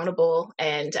me accountable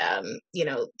and,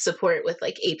 support with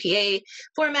like APA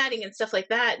formatting and stuff like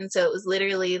that. And so it was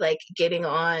literally like getting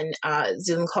on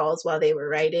Zoom calls while they were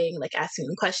writing, like asking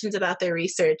them questions about their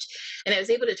research. And I was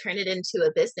able to turn it into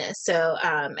a business. So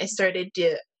I started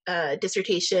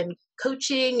dissertation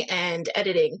coaching and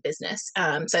editing business.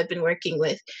 So I've been working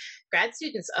with grad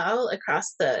students all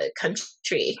across the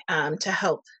country to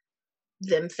help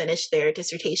them finish their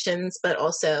dissertations, but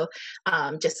also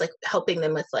just like helping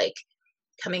them with like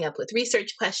coming up with research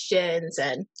questions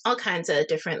and all kinds of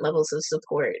different levels of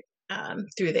support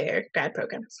through their grad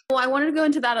programs. Well, I wanted to go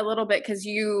into that a little bit because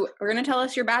you were going to tell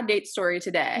us your bad date story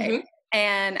today. Mm-hmm.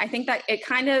 And I think that it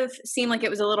kind of seemed like it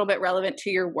was a little bit relevant to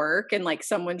your work and like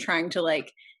someone trying to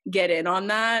like get in on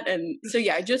that. And so,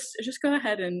 yeah, just go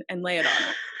ahead and lay it on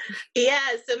it. Yeah.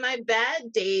 So my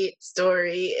bad date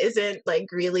story isn't like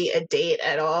really a date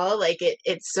at all. Like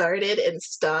it started and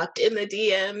stopped in the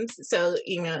DMs. So,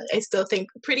 I still think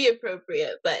pretty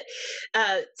appropriate. But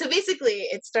so basically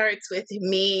it starts with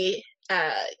me,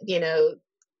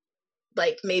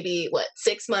 like maybe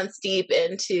 6 months deep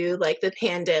into like the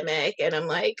pandemic. And I'm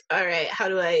like, all right, how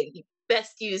do I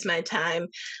best use my time?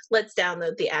 Let's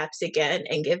download the apps again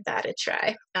and give that a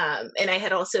try. And I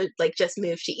had also like just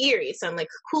moved to Erie. So I'm like,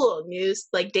 cool, new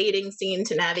like dating scene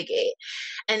to navigate.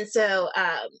 And so,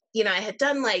 I had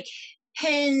done like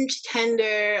Hinge,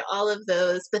 Tinder, all of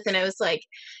those. But then I was like,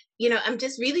 I'm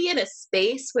just really in a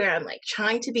space where I'm like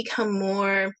trying to become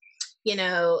more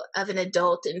of an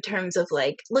adult in terms of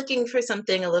like looking for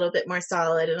something a little bit more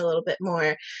solid and a little bit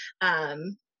more,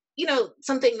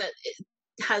 something that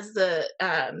has the,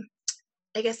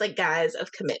 I guess like guise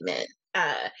of commitment.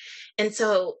 And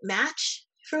so Match,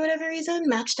 for whatever reason,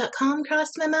 Match.com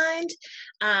crossed my mind.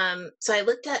 So I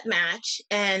looked at Match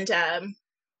and,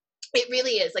 it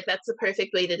really is like, that's the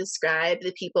perfect way to describe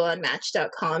the people on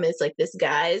Match.com is like this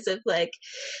guise of like,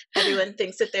 everyone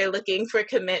thinks that they're looking for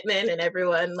commitment and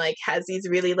everyone like has these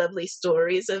really lovely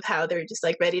stories of how they're just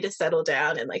like ready to settle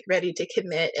down and like ready to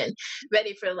commit and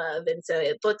ready for love. And so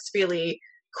it looks really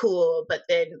cool, but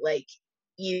then like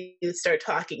you start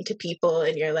talking to people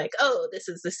and you're like, oh, this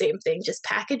is the same thing, just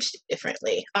packaged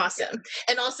differently. Awesome.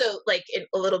 And also like in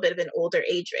a little bit of an older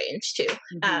age range too.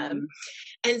 Mm-hmm.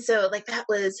 And so like that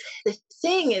was the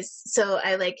thing is, so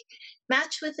I like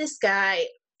matched with this guy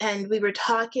and we were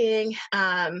talking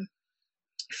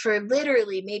for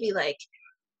literally maybe like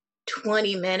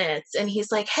 20 minutes and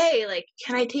he's like, hey, like,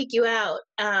 can I take you out?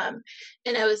 And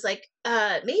I was like,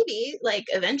 maybe like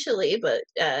eventually, but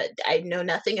I know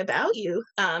nothing about you.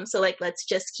 So like, let's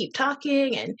just keep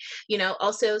talking. And,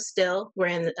 also still we're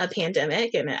in a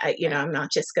pandemic and I'm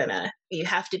not just you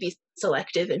have to be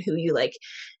selective in who you like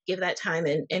give that time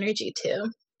and energy to.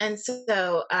 And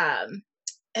so,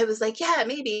 I was like, yeah,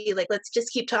 maybe like, let's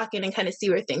just keep talking and kind of see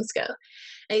where things go.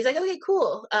 And he's like, okay,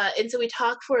 cool. And so we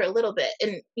talked for a little bit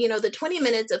and, the 20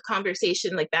 minutes of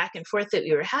conversation, like back and forth that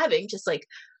we were having just like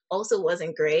also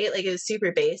wasn't great. Like it was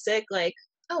super basic, like,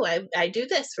 oh, I do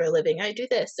this for a living. I do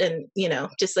this. And,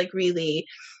 just like really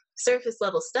surface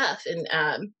level stuff.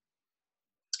 And,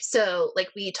 so like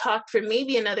we talked for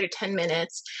maybe another 10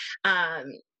 minutes.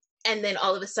 And then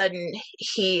all of a sudden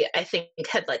he, I think,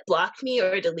 had like blocked me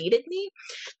or deleted me.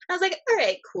 I was like, all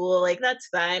right, cool. Like, that's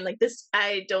fine. Like this,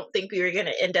 I don't think we were going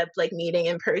to end up like meeting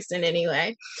in person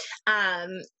anyway.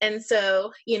 And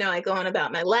so, I go on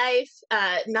about my life.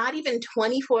 Not even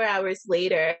 24 hours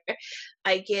later,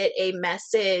 I get a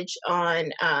message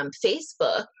on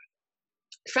Facebook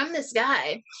from this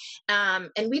guy.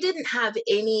 And we didn't have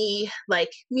any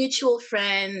like mutual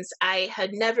friends. I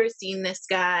had never seen this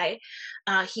guy.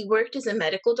 He worked as a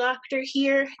medical doctor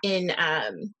here in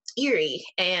Erie.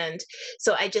 And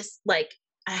so I just like,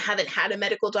 I haven't had a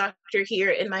medical doctor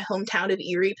here in my hometown of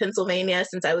Erie, Pennsylvania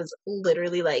since I was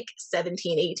literally like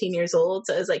 17, 18 years old.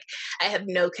 So I was like, I have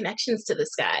no connections to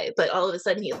this guy, but all of a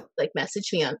sudden he like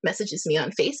messages me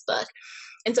on Facebook.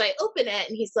 And so I open it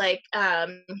and he's like,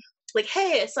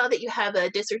 hey, I saw that you have a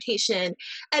dissertation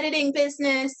editing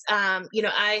business.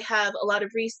 I have a lot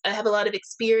of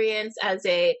experience as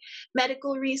a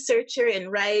medical researcher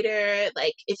and writer.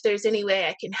 Like, if there's any way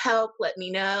I can help, let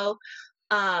me know.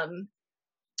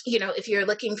 If you're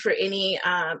looking for any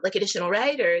like additional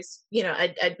writers,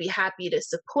 I'd be happy to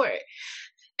support.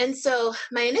 And so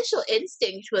my initial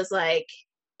instinct was like,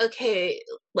 okay,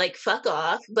 like fuck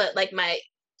off. But like my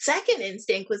second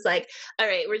instinct was like, all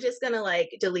right, we're just gonna like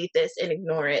delete this and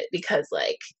ignore it because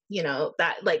like, you know,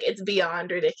 that like it's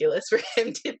beyond ridiculous for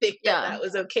him to think that that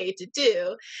was okay to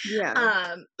do.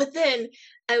 But then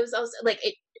I was also like,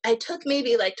 I took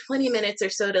maybe like 20 minutes or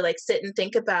so to like sit and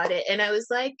think about it. And I was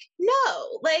like,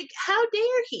 no, like, how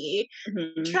dare he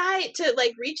try to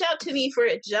like reach out to me for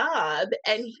a job?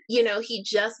 And, you know, he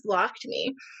just blocked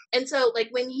me. And so like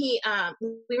when he,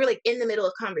 we were like in the middle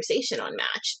of conversation on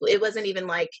Match. It wasn't even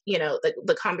like, you know,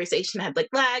 the conversation had like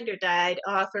lagged or died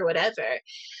off or whatever.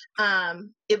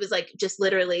 It was like just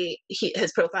literally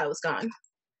his profile was gone.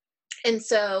 And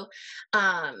so,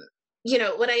 you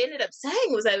know, what I ended up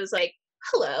saying was I was like,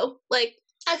 hello, like,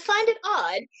 I find it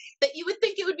odd that you would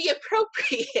think it would be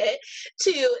appropriate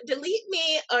to delete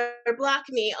me or block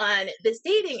me on this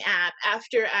dating app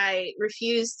after I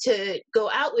refuse to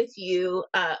go out with you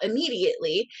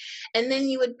immediately. And then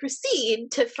you would proceed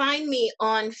to find me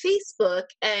on Facebook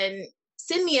and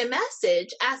send me a message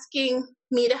asking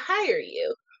me to hire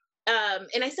you.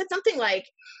 And I said something like,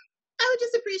 I would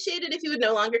just appreciate it if you would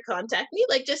no longer contact me,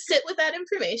 like just sit with that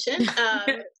information.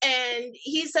 And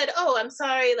he said, oh, I'm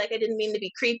sorry. Like, I didn't mean to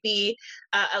be creepy.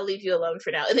 I'll leave you alone for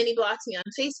now. And then he blocked me on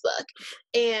Facebook.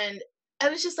 And I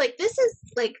was just like, this is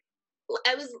like,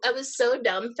 I was so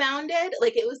dumbfounded.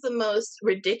 Like, it was the most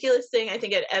ridiculous thing I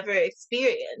think I'd ever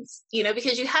experienced, you know,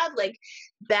 because you have like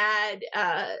bad,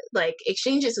 like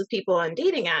exchanges with people on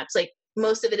dating apps. Like,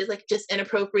 most of it is like just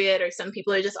inappropriate, or some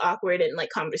people are just awkward and like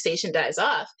conversation dies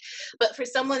off. But for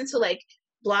someone to like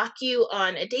block you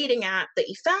on a dating app that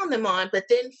you found them on, but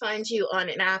then find you on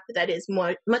an app that is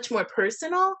much more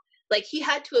personal, like he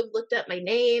had to have looked up my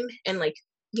name and like,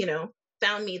 you know,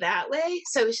 found me that way.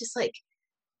 So it was just like,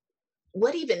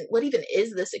 what even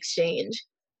is this exchange?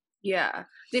 Yeah.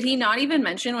 Did he not even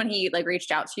mention when he like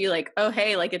reached out to you, like, oh,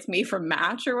 hey, like it's me from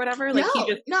Match or whatever? Like,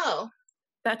 no.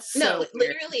 That's so no, weird.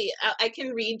 Literally, I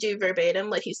can read you verbatim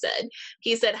what he said.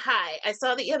 He said, hi, I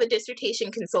saw that you have a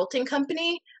dissertation consulting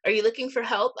company. Are you looking for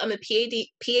help? I'm a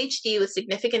PhD with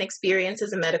significant experience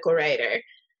as a medical writer.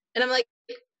 And I'm like,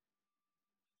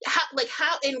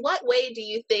 how, in what way do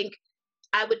you think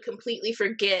I would completely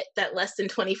forget that less than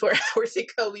 24 hours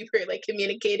ago we were like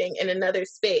communicating in another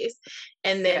space,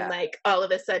 and then like all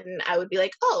of a sudden I would be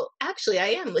like, oh, actually I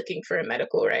am looking for a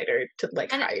medical writer to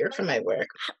like hire for my work.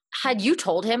 Had you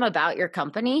told him about your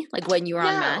company, like when you were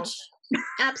on Match?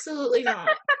 Absolutely not.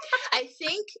 I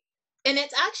think, and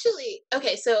it's actually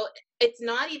okay, so it's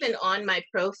not even on my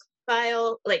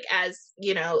profile, like as,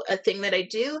 you know, a thing that I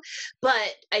do,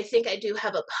 but I think I do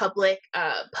have a public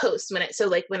post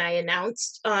when I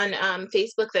announced on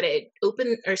Facebook that I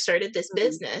opened or started this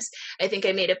business. I think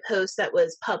I made a post that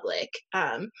was public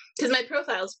because my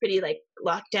profile is pretty like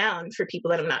locked down for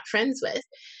people that I'm not friends with.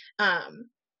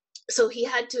 So he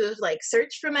had to have like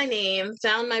searched for my name,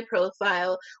 found my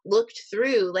profile, looked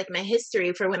through like my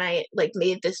history for when I like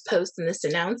made this post and this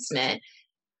announcement.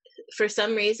 For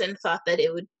some reason thought that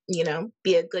it would, you know,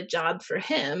 be a good job for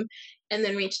him, and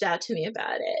then reached out to me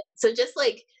about it. So just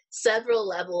like several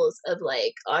levels of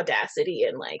like audacity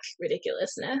and like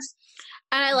ridiculousness.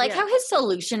 And I like how his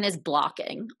solution is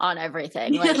blocking on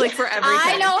everything. Like, like for everything.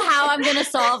 I know how I'm going to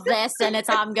solve this, and it's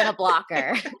I'm going to block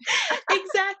her.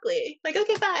 Exactly. Like,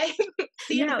 okay, bye.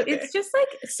 Yeah, it's just like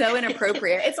so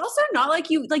inappropriate. It's also not like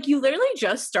you literally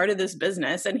just started this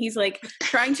business, and he's like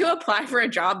trying to apply for a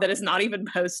job that is not even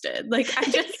posted. Like, I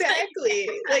just exactly.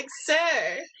 Like,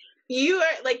 sir, you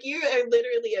are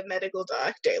literally a medical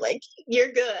doctor. Like,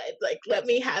 you're good. Like, let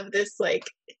me have this like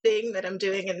thing that I'm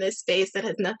doing in this space that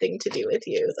has nothing to do with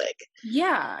you. Like,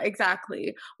 yeah,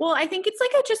 exactly. Well, I think it's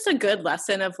like just a good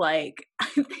lesson of like, I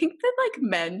think that like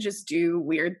men just do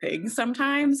weird things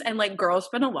sometimes, and like girls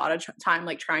spend a lot of time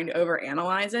like trying to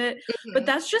overanalyze it. But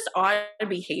that's just odd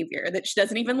behavior that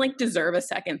doesn't even like deserve a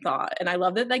second thought. And I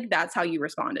love that like that's how you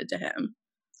responded to him.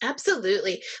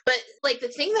 Absolutely. But like the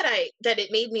thing that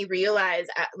it made me realize,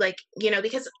 like, you know,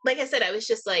 because like I said, I was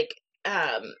just like,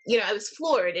 you know, I was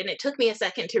floored, and it took me a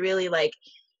second to really like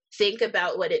think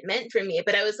about what it meant for me.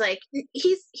 But I was like,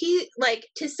 he like,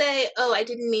 to say, oh, I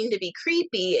didn't mean to be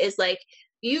creepy is like,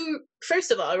 you, first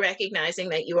of all, recognizing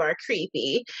that you are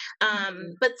creepy.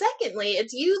 But secondly,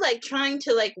 it's you like trying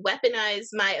to like weaponize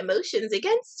my emotions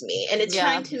against me. And it's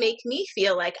trying to make me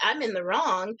feel like I'm in the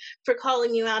wrong for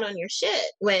calling you out on your shit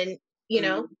when, you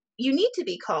know, you need to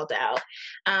be called out.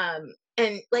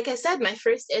 And like I said, my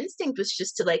first instinct was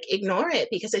just to like ignore it,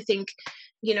 because I think,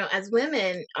 you know, as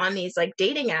women on these like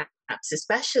dating apps,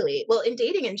 especially, well, in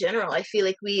dating in general, I feel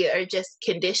like we are just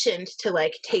conditioned to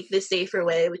like take the safer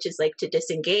way, which is like to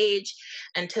disengage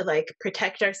and to like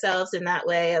protect ourselves in that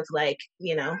way of like,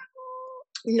 you know,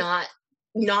 not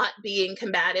not being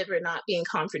combative or not being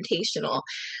confrontational.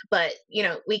 But, you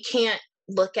know, we can't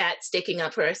look at sticking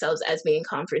up for ourselves as being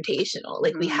confrontational.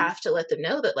 Like, we have to let them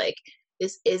know that, like,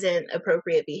 this isn't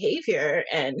appropriate behavior,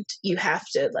 and you have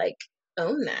to, like,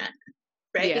 own that.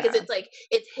 Right. Because it's like,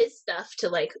 it's his stuff to,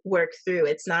 like, work through.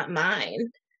 It's not mine.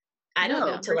 I don't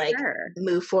need to, like,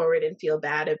 move forward and feel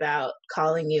bad about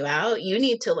calling you out. You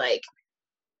need to, like,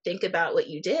 think about what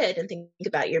you did and think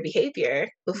about your behavior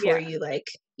before you, like,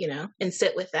 you know, and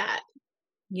sit with that.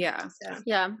 Yeah. So.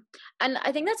 Yeah. And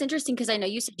I think that's interesting because I know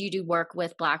you said you do work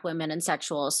with Black women and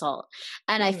sexual assault.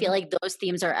 And I feel like those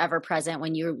themes are ever present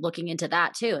when you're looking into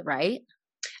that too, right?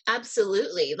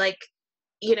 Absolutely. Like,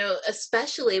 you know,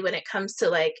 especially when it comes to,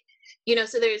 like, you know,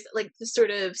 so there's, like, this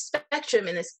sort of spectrum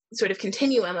and this sort of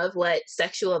continuum of what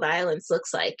sexual violence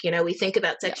looks like. You know, we think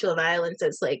about sexual violence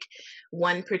as, like,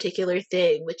 one particular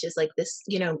thing, which is, like, this,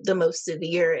 you know, the most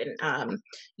severe and,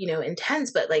 you know,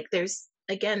 intense, but, like, there's,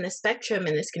 again, the spectrum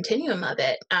and this continuum of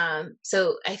it.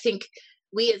 So I think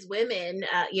we as women,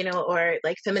 you know, or,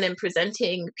 like, feminine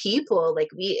presenting people, like,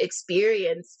 we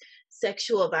experience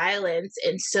sexual violence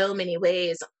in so many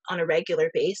ways on a regular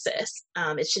basis.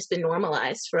 It's just been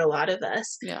normalized for a lot of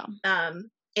us. Yeah.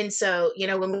 And so, you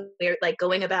know, when we're, like,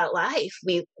 going about life,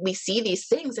 we see these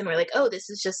things and we're like, oh, this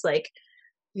is just, like,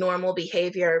 normal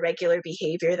behavior, regular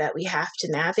behavior that we have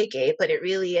to navigate. But it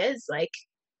really is, like,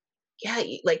 yeah,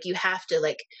 like, you have to,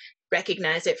 like,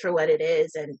 recognize it for what it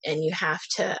is, and you have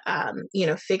to, you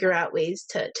know, figure out ways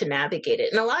to navigate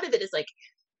it. And a lot of it is, like,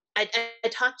 I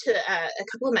talked to a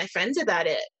couple of my friends about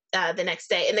it the next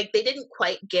day, and, like, they didn't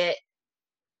quite get,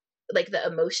 like, the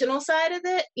emotional side of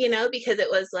it, you know, because it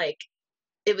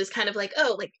was kind of like,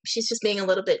 oh, like, she's just being a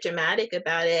little bit dramatic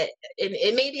about it.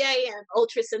 And maybe I am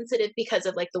ultra sensitive because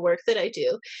of, like, the work that I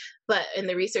do, but in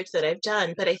the research that I've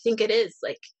done. But I think it is,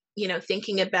 like, you know,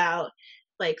 thinking about,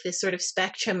 like, this sort of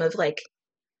spectrum of, like,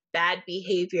 bad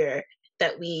behavior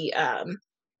that we,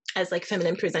 as, like,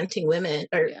 feminine presenting women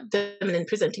or feminine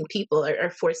presenting people are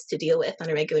forced to deal with on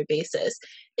a regular basis.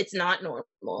 It's not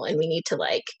normal. And we need to,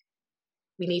 like,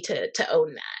 to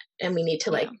own that. And we need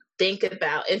to, like, think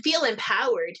about and feel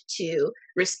empowered to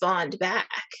respond back.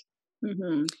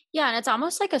 Yeah. And it's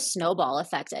almost like a snowball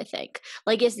effect, I think.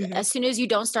 Like, as soon as you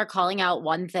don't start calling out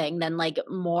one thing, then, like,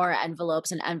 more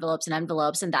envelopes and envelopes and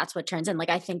envelopes, and that's what turns in. Like,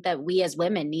 I think that we as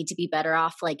women need to be better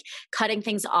off, like, cutting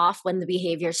things off when the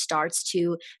behavior starts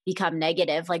to become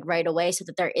negative, like, right away, so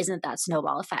that there isn't that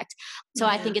snowball effect. So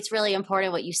I think it's really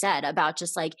important what you said about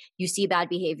just, like, you see bad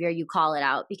behavior, you call it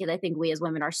out, because I think we as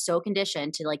women are so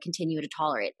conditioned to, like, continue to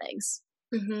tolerate things.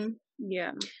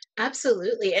 Yeah,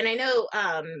 absolutely. And I know,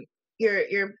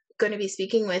 you're going to be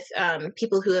speaking with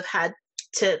people who have had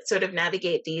to sort of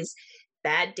navigate these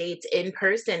bad dates in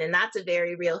person, and that's a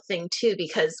very real thing too,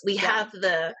 because we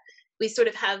sort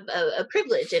of have a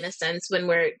privilege in a sense when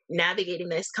we're navigating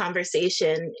this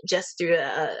conversation just through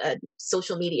a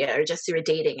social media or just through a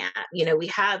dating app. You know, we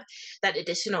have that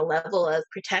additional level of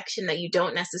protection that you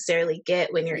don't necessarily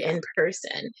get when you're in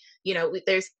person. You know,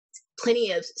 there's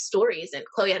plenty of stories. And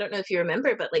Chloe, I don't know if you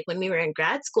remember, but, like, when we were in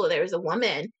grad school, there was a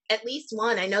woman, at least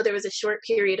one, I know there was a short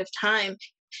period of time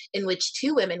in which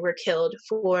 2 women were killed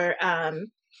for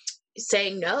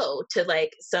saying no to,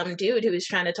 like, some dude who was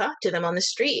trying to talk to them on the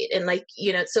street. And, like,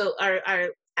 you know, so our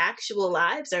actual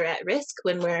lives are at risk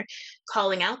when we're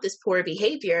calling out this poor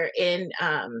behavior in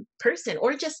person,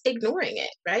 or just ignoring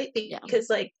it, right?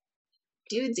 Because, like,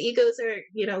 dudes' egos are,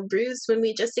 you know, bruised when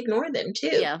we just ignore them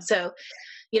too. So,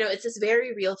 you know, it's this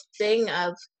very real thing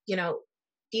of, you know,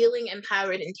 feeling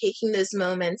empowered and taking those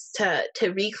moments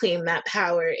to reclaim that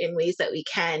power in ways that we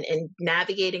can, and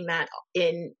navigating that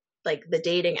in, like, the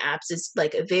dating apps is,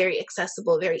 like, a very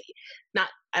accessible, very not,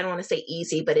 I don't want to say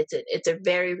easy, but it's a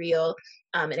very real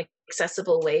and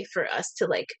accessible way for us to,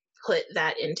 like, put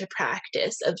that into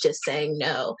practice of just saying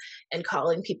no and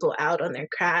calling people out on their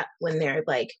crap when they're,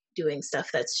 like, doing stuff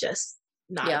that's just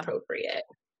not appropriate.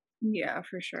 Yeah,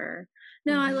 for sure.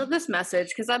 No, I love this message,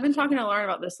 because I've been talking to Lauren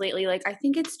about this lately. Like, I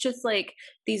think it's just, like,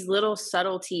 these little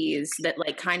subtleties that,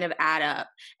 like, kind of add up.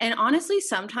 And honestly,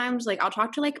 sometimes, like, I'll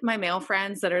talk to, like, my male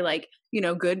friends that are, like, you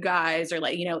know, good guys, or,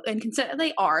 like, you know, and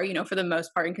they are, you know, for the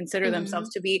most part, and consider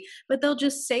themselves to be, but they'll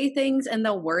just say things and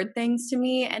they'll word things to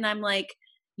me. And I'm like,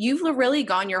 you've really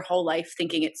gone your whole life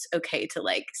thinking it's okay to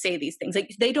like say these things. Like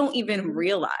they don't even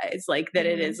realize like that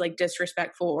it is like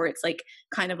disrespectful, or it's like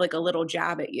kind of like a little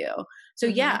jab at you. So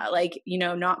yeah, like, you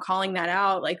know, not calling that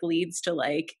out like leads to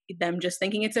like them just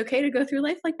thinking it's okay to go through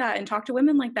life like that and talk to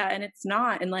women like that. And it's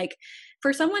not. And like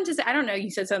for someone to say, I don't know,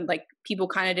 you said something like people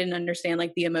kind of didn't understand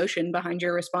like the emotion behind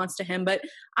your response to him. But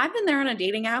I've been there on a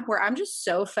dating app where I'm just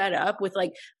so fed up with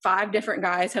like 5 different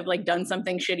guys have like done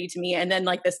something shitty to me. And then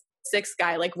like this 6th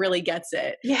guy like really gets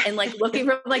it. Yeah. And like looking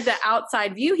from like the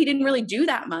outside view, he didn't really do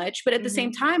that much. But at the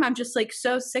same time, I'm just like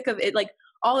so sick of it. Like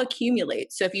all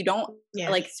accumulates. So if you don't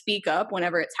like speak up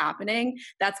whenever it's happening,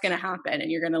 that's going to happen. And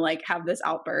you're going to like have this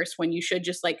outburst when you should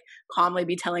just like calmly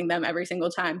be telling them every single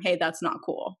time, hey, that's not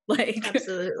cool. Like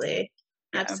absolutely.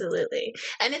 Absolutely.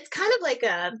 And it's kind of like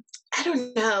I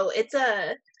don't know, it's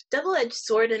a double-edged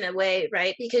sword in a way,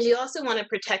 right? Because you also want to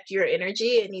protect your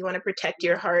energy and you want to protect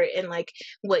your heart and like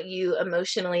what you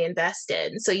emotionally invest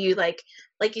in. So you like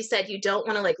you said, you don't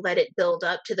want to like let it build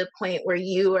up to the point where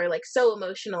you are like so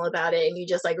emotional about it and you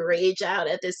just like rage out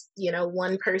at this, you know,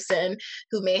 one person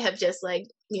who may have just like,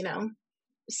 you know,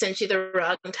 sent you the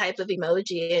wrong type of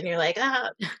emoji and you're like,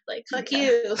 like fuck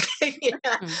you. You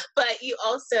know? But you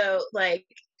also like,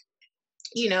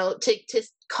 you know, to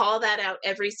call that out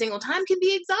every single time can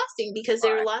be exhausting because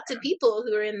there are lots of people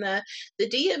who are in the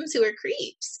DMs who are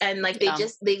creeps and like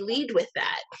they lead with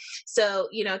that. So,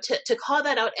 you know, to call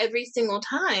that out every single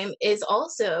time is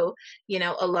also, you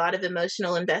know, a lot of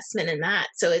emotional investment in that.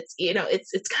 So it's, you know,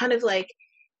 it's kind of like,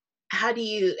 how do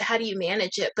you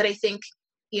manage it? But I think,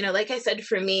 you know, like I said,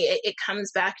 for me, it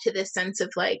comes back to this sense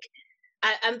of like,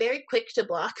 I'm very quick to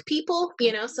block people,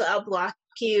 you know, so I'll block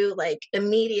you like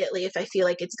immediately if I feel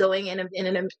like it's going in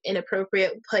an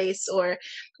inappropriate place or,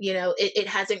 you know, it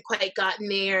hasn't quite gotten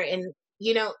there. And,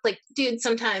 you know, like, dude,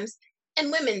 sometimes,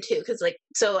 and women too, because like,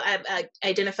 so I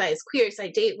identify as queer, so I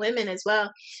date women as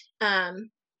well.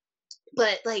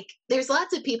 But like, there's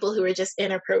lots of people who are just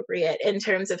inappropriate in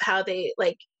terms of how they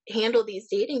like handle these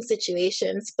dating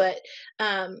situations. But,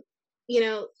 you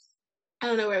know, I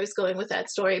don't know where I was going with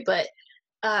that story, but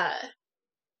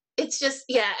it's just,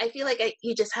 yeah, I feel like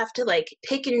you just have to like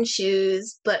pick and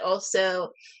choose, but also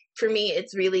for me,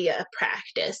 it's really a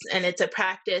practice, and it's a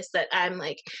practice that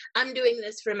I'm doing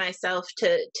this for myself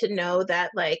to know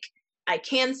that like I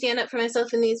can stand up for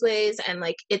myself in these ways, and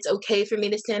like it's okay for me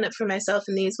to stand up for myself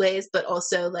in these ways, but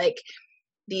also like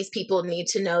these people need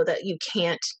to know that you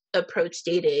can't approach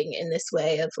dating in this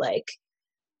way of like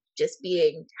just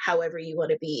being however you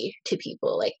want to be to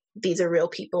people. Like these are real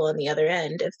people on the other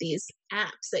end of these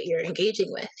apps that you're engaging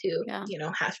with who, you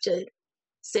know, have to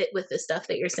sit with the stuff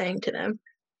that you're saying to them.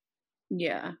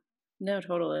 Yeah, no,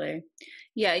 totally.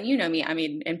 Yeah. And you know me, I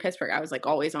mean, in Pittsburgh, I was like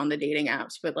always on the dating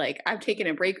apps, but like I've taken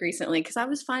a break recently because I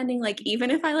was finding like, even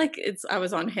if I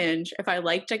was on Hinge, if I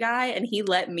liked a guy and he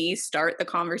let me start the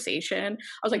conversation,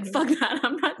 I was like, fuck that.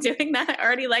 I'm not doing that. I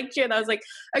already liked you. And I was like,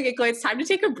 okay, Chloe, it's time to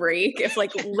take a break. If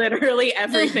like literally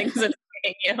everything's annoying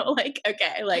you, like,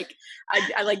 okay, like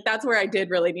I like, that's where I did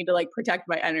really need to like protect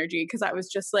my energy. Cause I was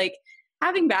just like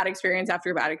having bad experience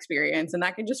after bad experience. And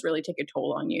that can just really take a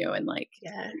toll on you and like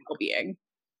well-being.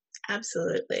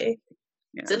 Absolutely.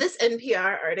 Yeah. So this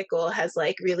NPR article has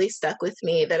like really stuck with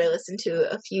me that I listened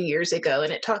to a few years ago,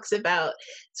 and it talks about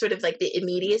sort of like the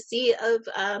immediacy of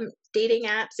dating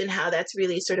apps and how that's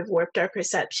really sort of warped our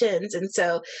perceptions. And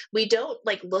so we don't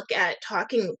like look at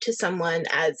talking to someone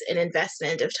as an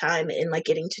investment of time in like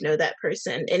getting to know that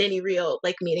person in any real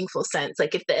like meaningful sense.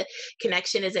 Like if the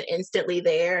connection isn't instantly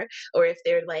there, or if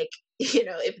they're like, you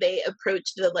know, if they approach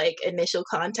the like initial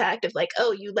contact of like,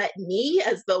 oh, you let me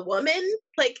as the woman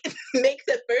like make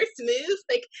the first move,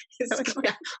 like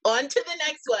on to the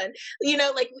next one, you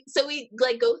know, like, so we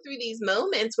like go through these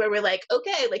moments where we're like,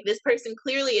 okay, like this person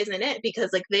clearly isn't it, because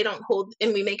like they don't hold,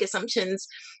 and we make assumptions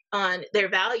on their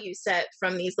value set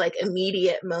from these like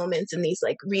immediate moments and these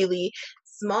like really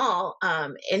small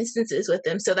instances with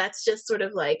them. So that's just sort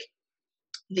of like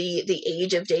the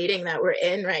age of dating that we're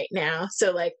in right now.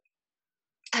 So like,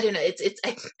 I don't know.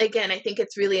 Again, I think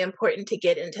it's really important to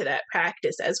get into that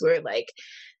practice as we're like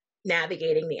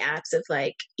navigating the apps of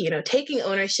like, you know, taking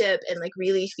ownership and like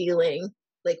really feeling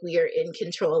like we are in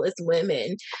control as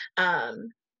women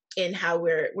in how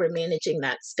we're managing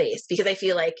that space. Because I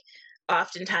feel like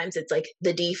oftentimes it's like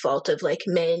the default of like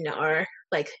men are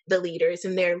like the leaders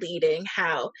and they're leading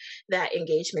how that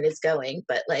engagement is going.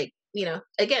 But like, you know,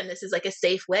 again, this is like a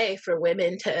safe way for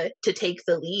women to take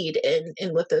the lead in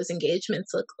what those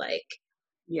engagements look like.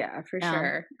 Yeah, for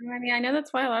sure. I mean, I know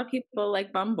that's why a lot of people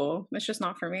like Bumble. It's just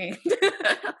not for me.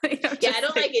 Like, I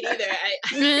don't like it either.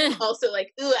 I'm also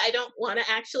like, ooh, I don't want to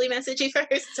actually message you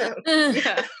first. So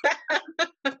yeah.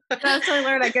 That's what I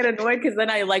learned. I get annoyed because then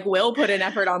I like will put an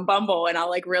effort on Bumble and I'll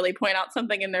like really point out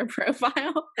something in their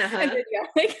profile. And then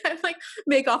I like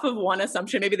make off of one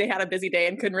assumption. Maybe they had a busy day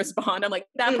and couldn't respond. I'm like,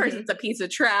 that person's a piece of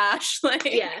trash. Like,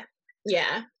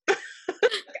 yeah.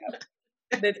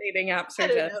 The dating apps are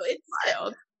just it's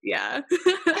wild. Yeah.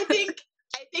 I think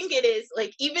it is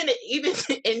like even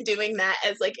in doing that,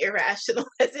 as like irrational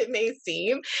as it may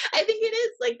seem, I think it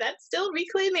is like that's still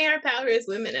reclaiming our power as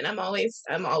women, and I'm always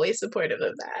supportive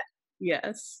of that.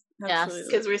 Yes,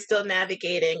 absolutely. Because we're still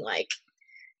navigating like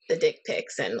the dick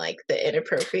pics and like the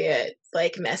inappropriate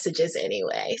like messages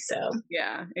anyway. So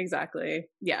yeah, exactly.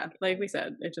 Yeah, like we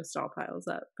said, it just all piles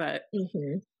up. But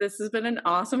this has been an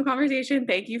awesome conversation.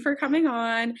 Thank you for coming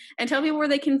on, and tell people where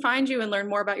they can find you and learn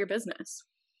more about your business.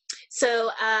 So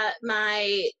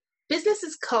my business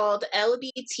is called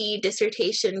LBT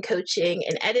Dissertation Coaching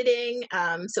and Editing.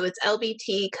 So it's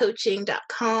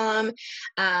lbtcoaching.com.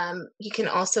 You can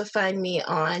also find me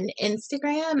on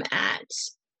Instagram at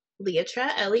Leatra,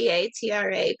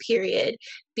 Leatra, period,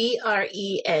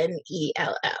 BRENELL.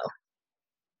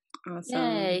 Awesome.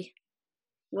 Yay.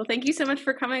 Well, thank you so much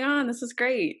for coming on. This was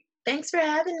great. Thanks for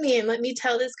having me and let me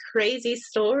tell this crazy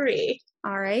story.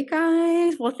 All right,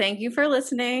 guys. Well, thank you for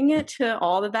listening to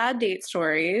all the bad date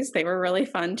stories. They were really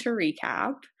fun to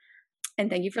recap. And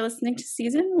thank you for listening to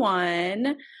season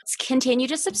 1. Continue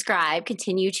to subscribe,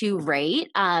 continue to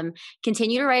rate,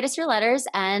 continue to write us your letters,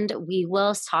 and we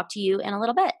will talk to you in a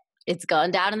little bit. It's going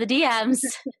down in the DMs.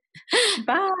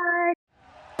 Bye.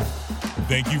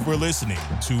 Thank you for listening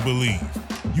to Believe.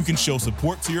 You can show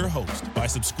support to your host by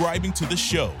subscribing to the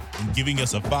show and giving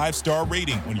us a 5-star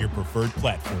rating on your preferred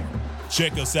platform.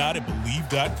 Check us out at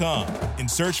Believe.com and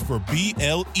search for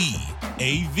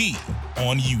BLEAV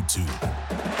on YouTube.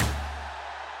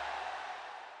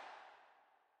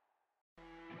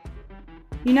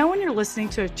 You know when you're listening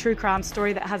to a true crime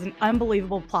story that has an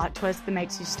unbelievable plot twist that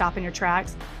makes you stop in your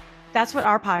tracks? That's what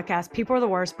our podcast, People Are the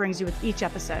Worst, brings you with each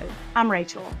episode. I'm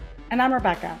Rachel. And I'm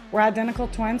Rebecca. We're identical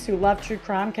twins who love true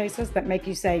crime cases that make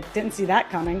you say, didn't see that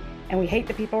coming, and we hate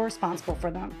the people responsible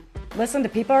for them. Listen to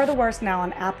People Are the Worst now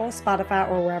on Apple, Spotify,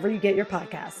 or wherever you get your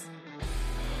podcasts.